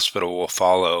the hospital will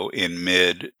follow in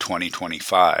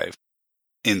mid-2025.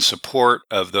 In support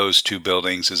of those 2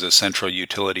 buildings is a central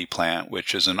utility plant,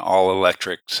 which is an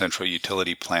all-electric central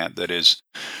utility plant that is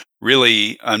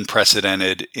really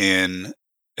unprecedented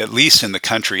at least in the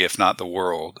country, if not the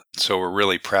world. So we're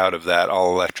really proud of that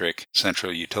all-electric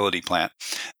central utility plant.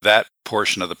 That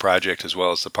portion of the project, as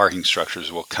well as the parking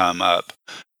structures, will come up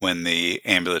when the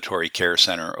ambulatory care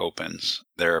center opens.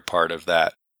 They're a part of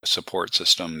that support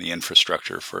system, the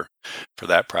infrastructure for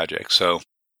that project. So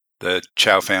the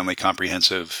Chow Family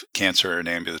Comprehensive Cancer and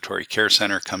Ambulatory Care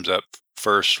Center comes up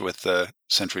first with the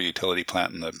central utility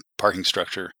plant and the parking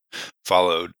structure,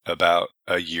 followed about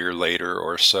a year later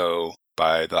or so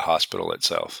by the hospital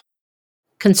itself.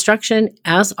 Construction,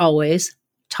 as always,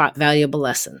 taught valuable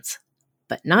lessons,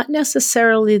 but not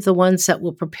necessarily the ones that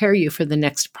will prepare you for the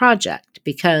next project,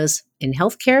 because in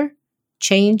healthcare,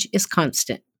 change is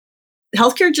constant.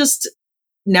 healthcare just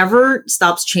never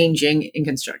stops changing in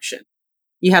construction.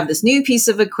 You have this new piece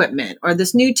of equipment or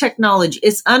this new technology.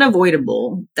 It's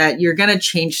unavoidable that you're going to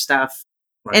change stuff.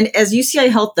 Right. And as UCI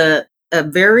Health, a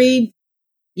very,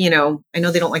 I know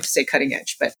they don't like to say cutting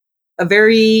edge, but a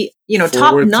very,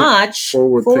 top-notch,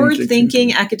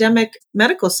 forward-thinking academic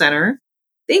medical center,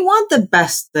 they want the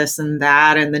best this and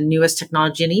that and the newest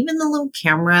technology, and even the little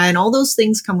camera and all those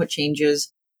things come with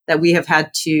changes that we have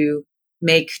had to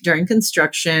make during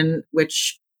construction,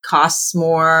 which costs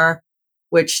more,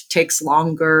 which takes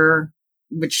longer,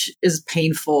 which is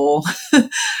painful.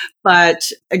 But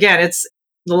again, it's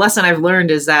the lesson I've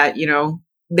learned is that,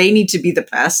 they need to be the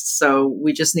best. So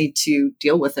we just need to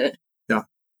deal with it. Yeah.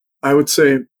 I would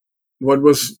say what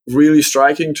was really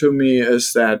striking to me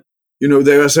is that,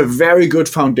 there was a very good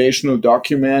foundational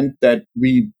document that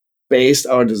we based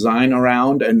our design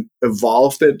around and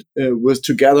evolved it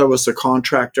together with the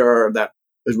contractor. That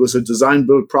it was a design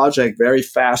build project, very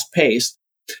fast paced.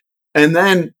 And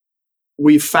then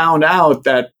we found out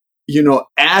that,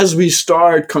 as we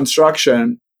start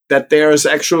construction, that there's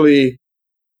actually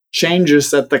changes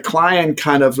that the client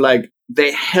kind of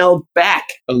they held back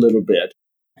a little bit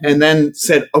and then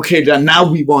said, okay, then now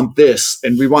we want this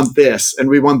and we want this and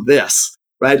we want this,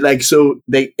 right? So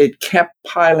it kept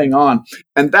piling on.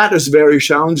 And that is very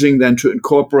challenging then to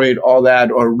incorporate all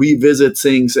that or revisit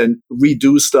things and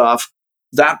redo stuff.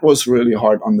 That was really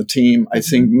hard on the team. I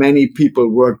think many people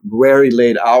worked very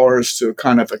late hours to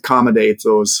kind of accommodate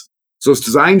those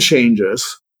design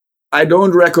changes. I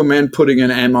don't recommend putting an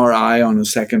MRI on a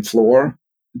second floor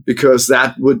because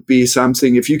that would be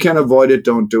something, if you can avoid it,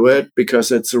 don't do it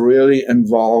because it's really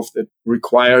involved. It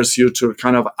requires you to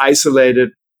kind of isolate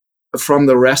it from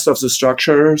the rest of the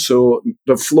structure. So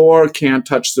the floor can't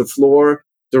touch the floor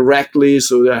directly.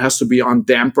 So there has to be on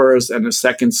dampers and a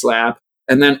second slab.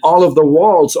 And then all of the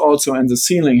walls also and the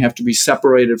ceiling have to be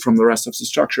separated from the rest of the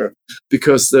structure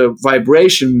because the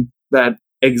vibration that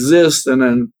exists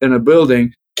in a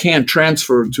building can't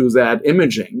transfer to that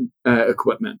imaging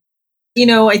equipment.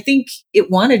 I think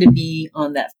it wanted to be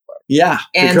on that floor. Yeah,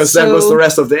 because that was the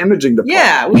rest of the imaging department.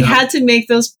 Yeah, we had to make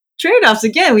those trade-offs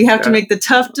again. We have to make the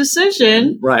tough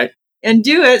decision. Right. And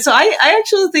do it. So I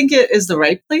actually think it is the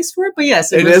right place for it. But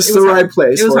yes, it is the right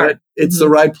place for it. It's the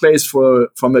right place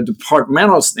from a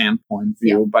departmental standpoint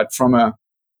view, but from a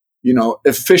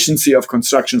efficiency of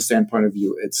construction standpoint of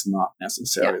view, it's not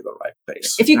necessarily the right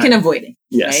place. If you can avoid it.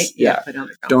 Yes. Right? Yeah.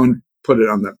 Don't put it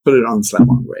on slab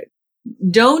on grade.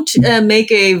 Don't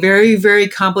make a very, very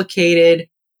complicated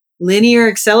linear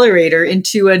accelerator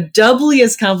into a doubly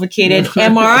as complicated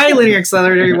MRI linear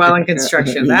accelerator while in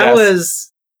construction. That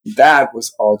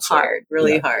was also hard,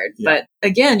 really hard. Yeah. But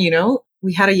again,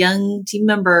 we had a young team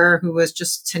member who was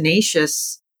just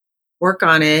tenacious, work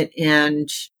on it and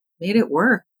made it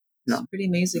work. It's pretty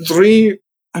amazing.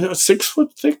 6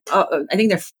 foot thick. I think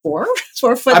they're 4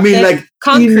 foot. I mean, thick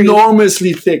concrete.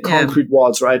 Enormously thick concrete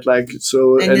walls, right? And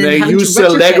they use the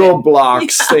Lego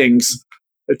blocks things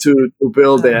to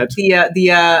build it.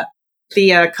 The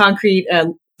concrete.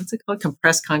 What's it called?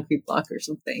 Compressed concrete block or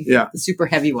something. Yeah. The super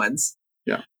heavy ones.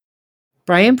 Yeah.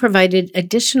 Brian provided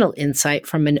additional insight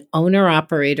from an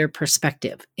owner-operator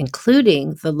perspective,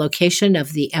 including the location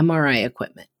of the MRI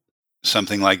equipment.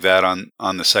 Something like that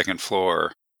on the second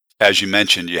floor. As you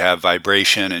mentioned, you have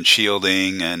vibration and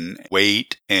shielding and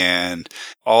weight and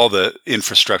all the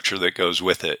infrastructure that goes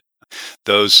with it.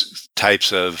 Those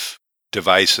types of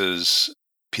devices,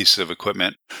 pieces of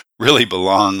equipment, really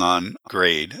belong on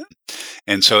grade.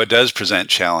 And so it does present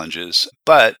challenges.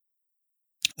 But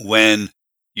when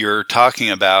you're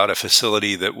talking about a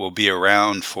facility that will be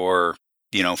around for,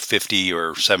 50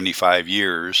 or 75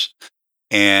 years,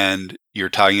 and you're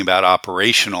talking about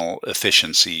operational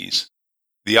efficiencies,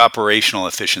 the operational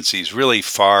efficiencies really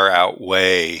far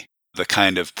outweigh the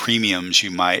kind of premiums you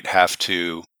might have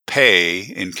to pay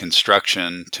in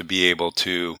construction to be able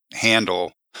to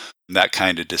handle that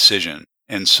kind of decision.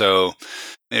 And so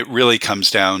it really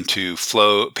comes down to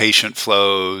patient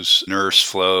flows, nurse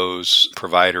flows,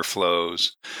 provider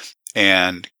flows,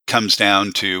 and comes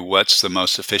down to what's the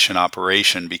most efficient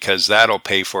operation, because that'll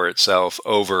pay for itself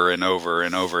over and over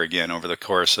and over again over the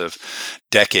course of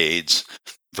decades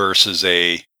versus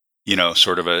a,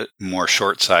 sort of a more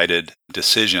short-sighted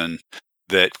decision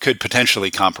that could potentially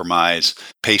compromise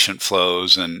patient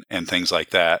flows and things like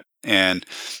that. And,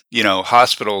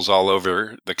 hospitals all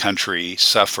over the country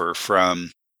suffer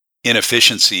from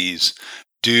inefficiencies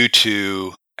due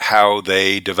to how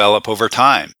they develop over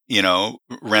time,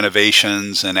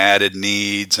 renovations and added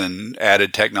needs and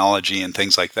added technology and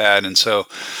things like that. And so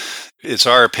it's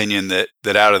our opinion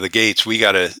that out of the gates, we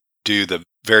got to do the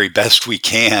very best we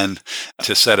can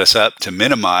to set us up to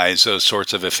minimize those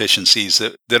sorts of efficiencies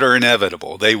that are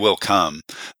inevitable. They will come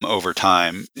over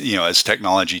time, as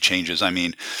technology changes. I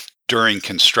mean, during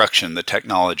construction, the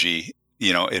technology,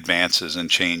 advances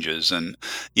and changes, and,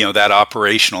 that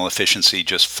operational efficiency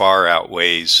just far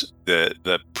outweighs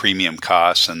the premium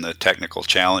costs and the technical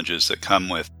challenges that come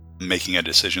with making a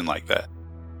decision like that.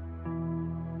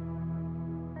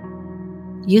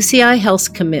 UCI Health's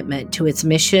commitment to its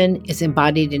mission is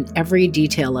embodied in every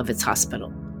detail of its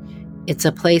hospital. It's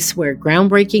a place where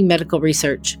groundbreaking medical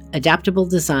research, adaptable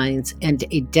designs, and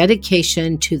a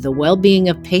dedication to the well-being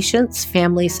of patients,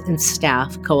 families, and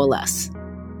staff coalesce.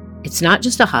 It's not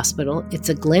just a hospital, it's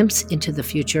a glimpse into the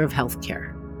future of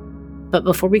healthcare. But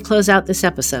before we close out this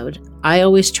episode, I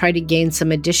always try to gain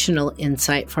some additional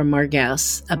insight from our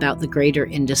guests about the greater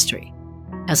industry.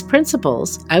 As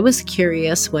principals, I was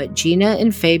curious what Gina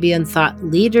and Fabian thought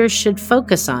leaders should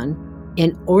focus on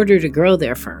in order to grow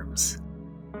their firms.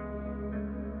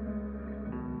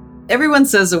 Everyone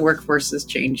says the workforce is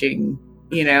changing,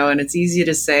 and it's easy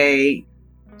to say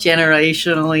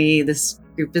generationally, this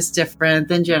group is different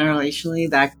than generationally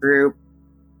that group.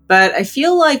 But I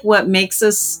feel like what makes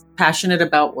us passionate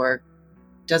about work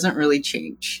doesn't really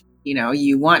change.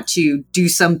 You want to do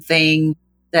something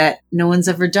that no one's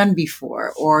ever done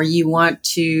before, or you want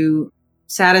to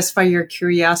satisfy your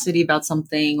curiosity about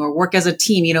something, or work as a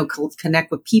team,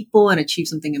 connect with people and achieve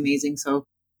something amazing. So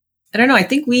I don't know. I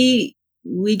think we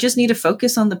just need to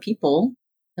focus on the people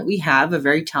that we have, a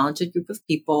very talented group of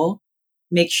people,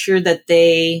 make sure that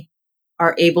they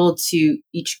are able to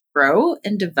each grow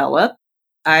and develop.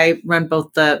 I run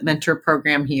both the mentor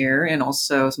program here and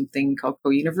also something called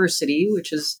Co-University,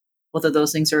 which is both of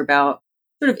those things are about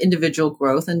sort of individual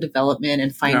growth and development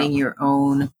and finding your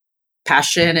own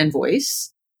passion and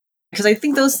voice. Because I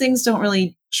think those things don't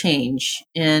really change.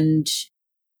 And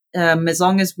as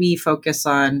long as we focus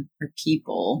on our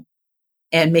people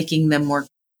and making them work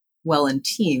well in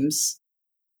teams,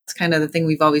 it's kind of the thing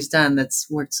we've always done that's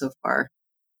worked so far.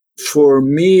 For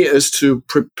me, is to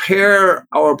prepare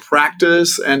our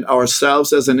practice and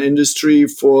ourselves as an industry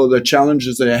for the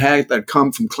challenges ahead that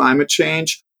come from climate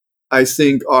change. I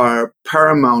think are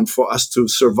paramount for us to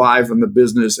survive in the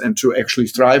business and to actually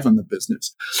thrive in the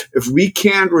business. If we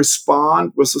can't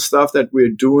respond with the stuff that we're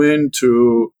doing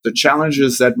to the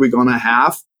challenges that we're going to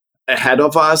have ahead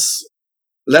of us,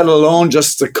 let alone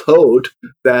just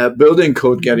the building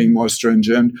code getting more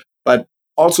stringent, but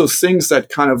also things that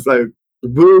kind of like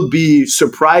will be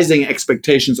surprising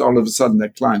expectations all of a sudden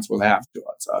that clients will have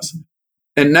towards us.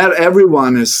 And not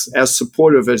everyone is as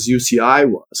supportive as UCI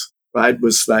was. Right,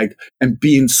 was like, and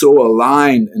being so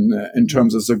aligned in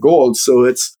terms of the goals. So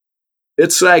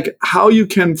it's like how you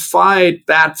can fight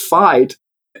that fight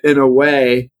in a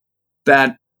way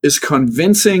that is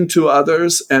convincing to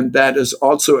others and that is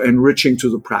also enriching to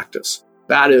the practice.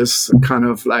 That is kind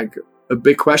of like a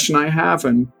big question I have,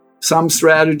 and some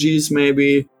strategies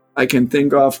maybe I can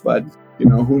think of, but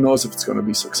who knows if it's going to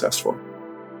be successful.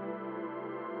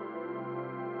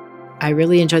 I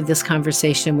really enjoyed this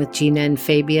conversation with Gina and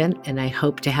Fabian, and I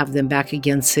hope to have them back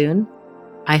again soon.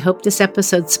 I hope this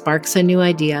episode sparks a new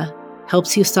idea,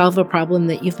 helps you solve a problem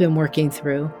that you've been working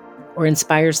through, or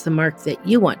inspires the mark that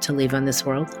you want to leave on this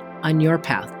world on your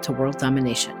path to world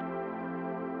domination.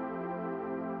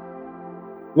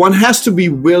 One has to be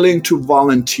willing to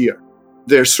volunteer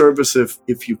their service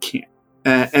if you can.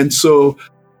 And so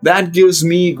that gives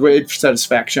me great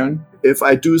satisfaction. If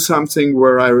I do something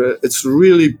where it's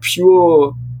really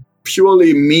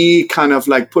purely me kind of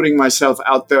like putting myself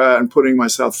out there and putting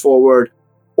myself forward,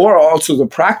 or also the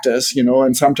practice,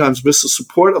 and sometimes with the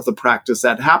support of the practice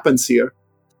that happens here,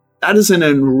 that is an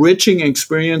enriching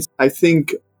experience. I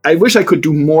think I wish I could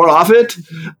do more of it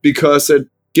because it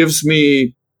gives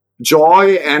me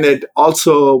joy and it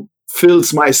also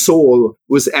fills my soul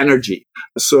with energy.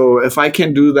 So if I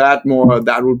can do that more,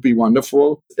 that would be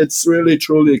wonderful. It's really,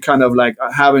 truly kind of like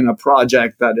having a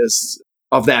project that is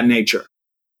of that nature.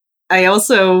 I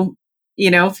also,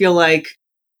 feel like,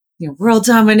 world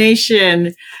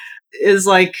domination is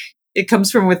like, it comes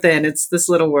from within. It's this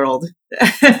little world.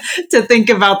 To think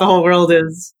about the whole world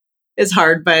is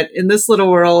hard. But in this little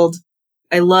world,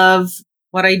 I love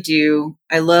what I do.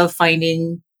 I love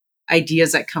finding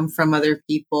ideas that come from other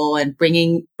people and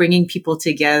bringing people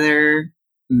together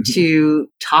to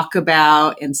talk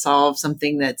about and solve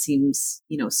something that seems,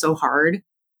 so hard.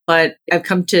 But I've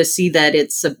come to see that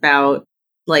it's about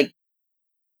like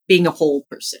being a whole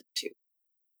person too.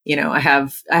 I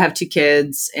have 2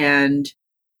 kids and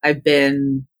I've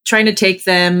been trying to take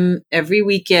them every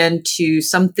weekend to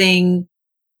something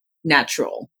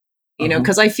natural, you know,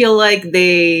 because I feel like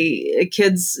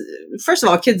first of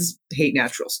all, kids hate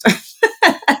natural stuff.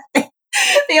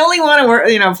 They only want to work,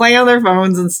 you know, play on their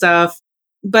phones and stuff.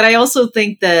 But I also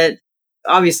think that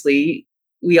obviously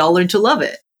we all learn to love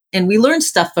it. And we learn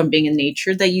stuff from being in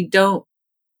nature that you don't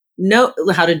know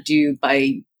how to do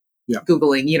by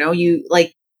Googling, you know, you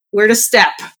like where to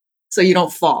step so you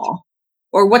don't fall,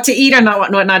 or what to eat or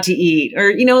what not to eat,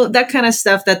 or, you know, that kind of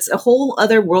stuff. That's a whole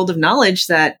other world of knowledge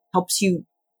that helps you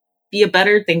be a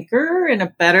better thinker and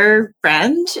a better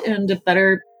friend and a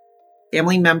better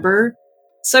family member.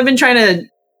 So I've been trying to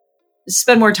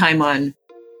spend more time on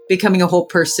becoming a whole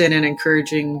person and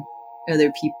encouraging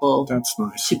other people That's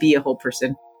nice. to be a whole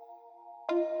person.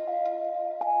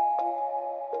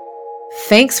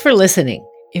 Thanks for listening.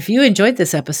 If you enjoyed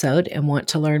this episode and want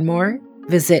to learn more,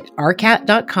 visit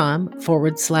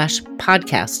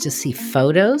rcat.com/podcast to see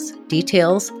photos,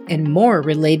 details, and more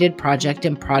related project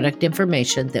and product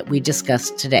information that we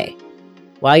discussed today.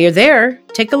 While you're there,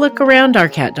 take a look around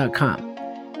rcat.com.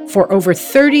 For over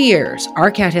 30 years,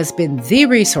 rcat has been the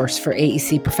resource for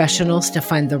AEC professionals to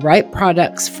find the right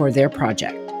products for their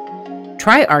project.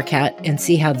 Try rcat and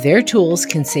see how their tools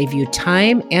can save you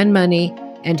time and money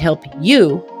and help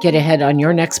you get ahead on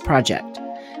your next project.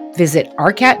 Visit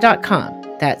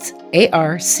rcat.com. That's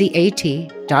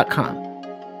ARCAT.com.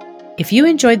 If you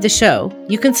enjoyed the show,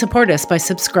 you can support us by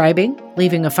subscribing,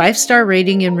 leaving a 5-star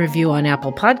rating and review on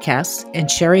Apple Podcasts, and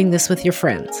sharing this with your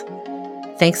friends.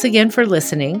 Thanks again for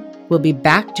listening. We'll be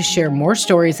back to share more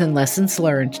stories and lessons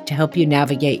learned to help you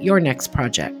navigate your next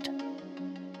project.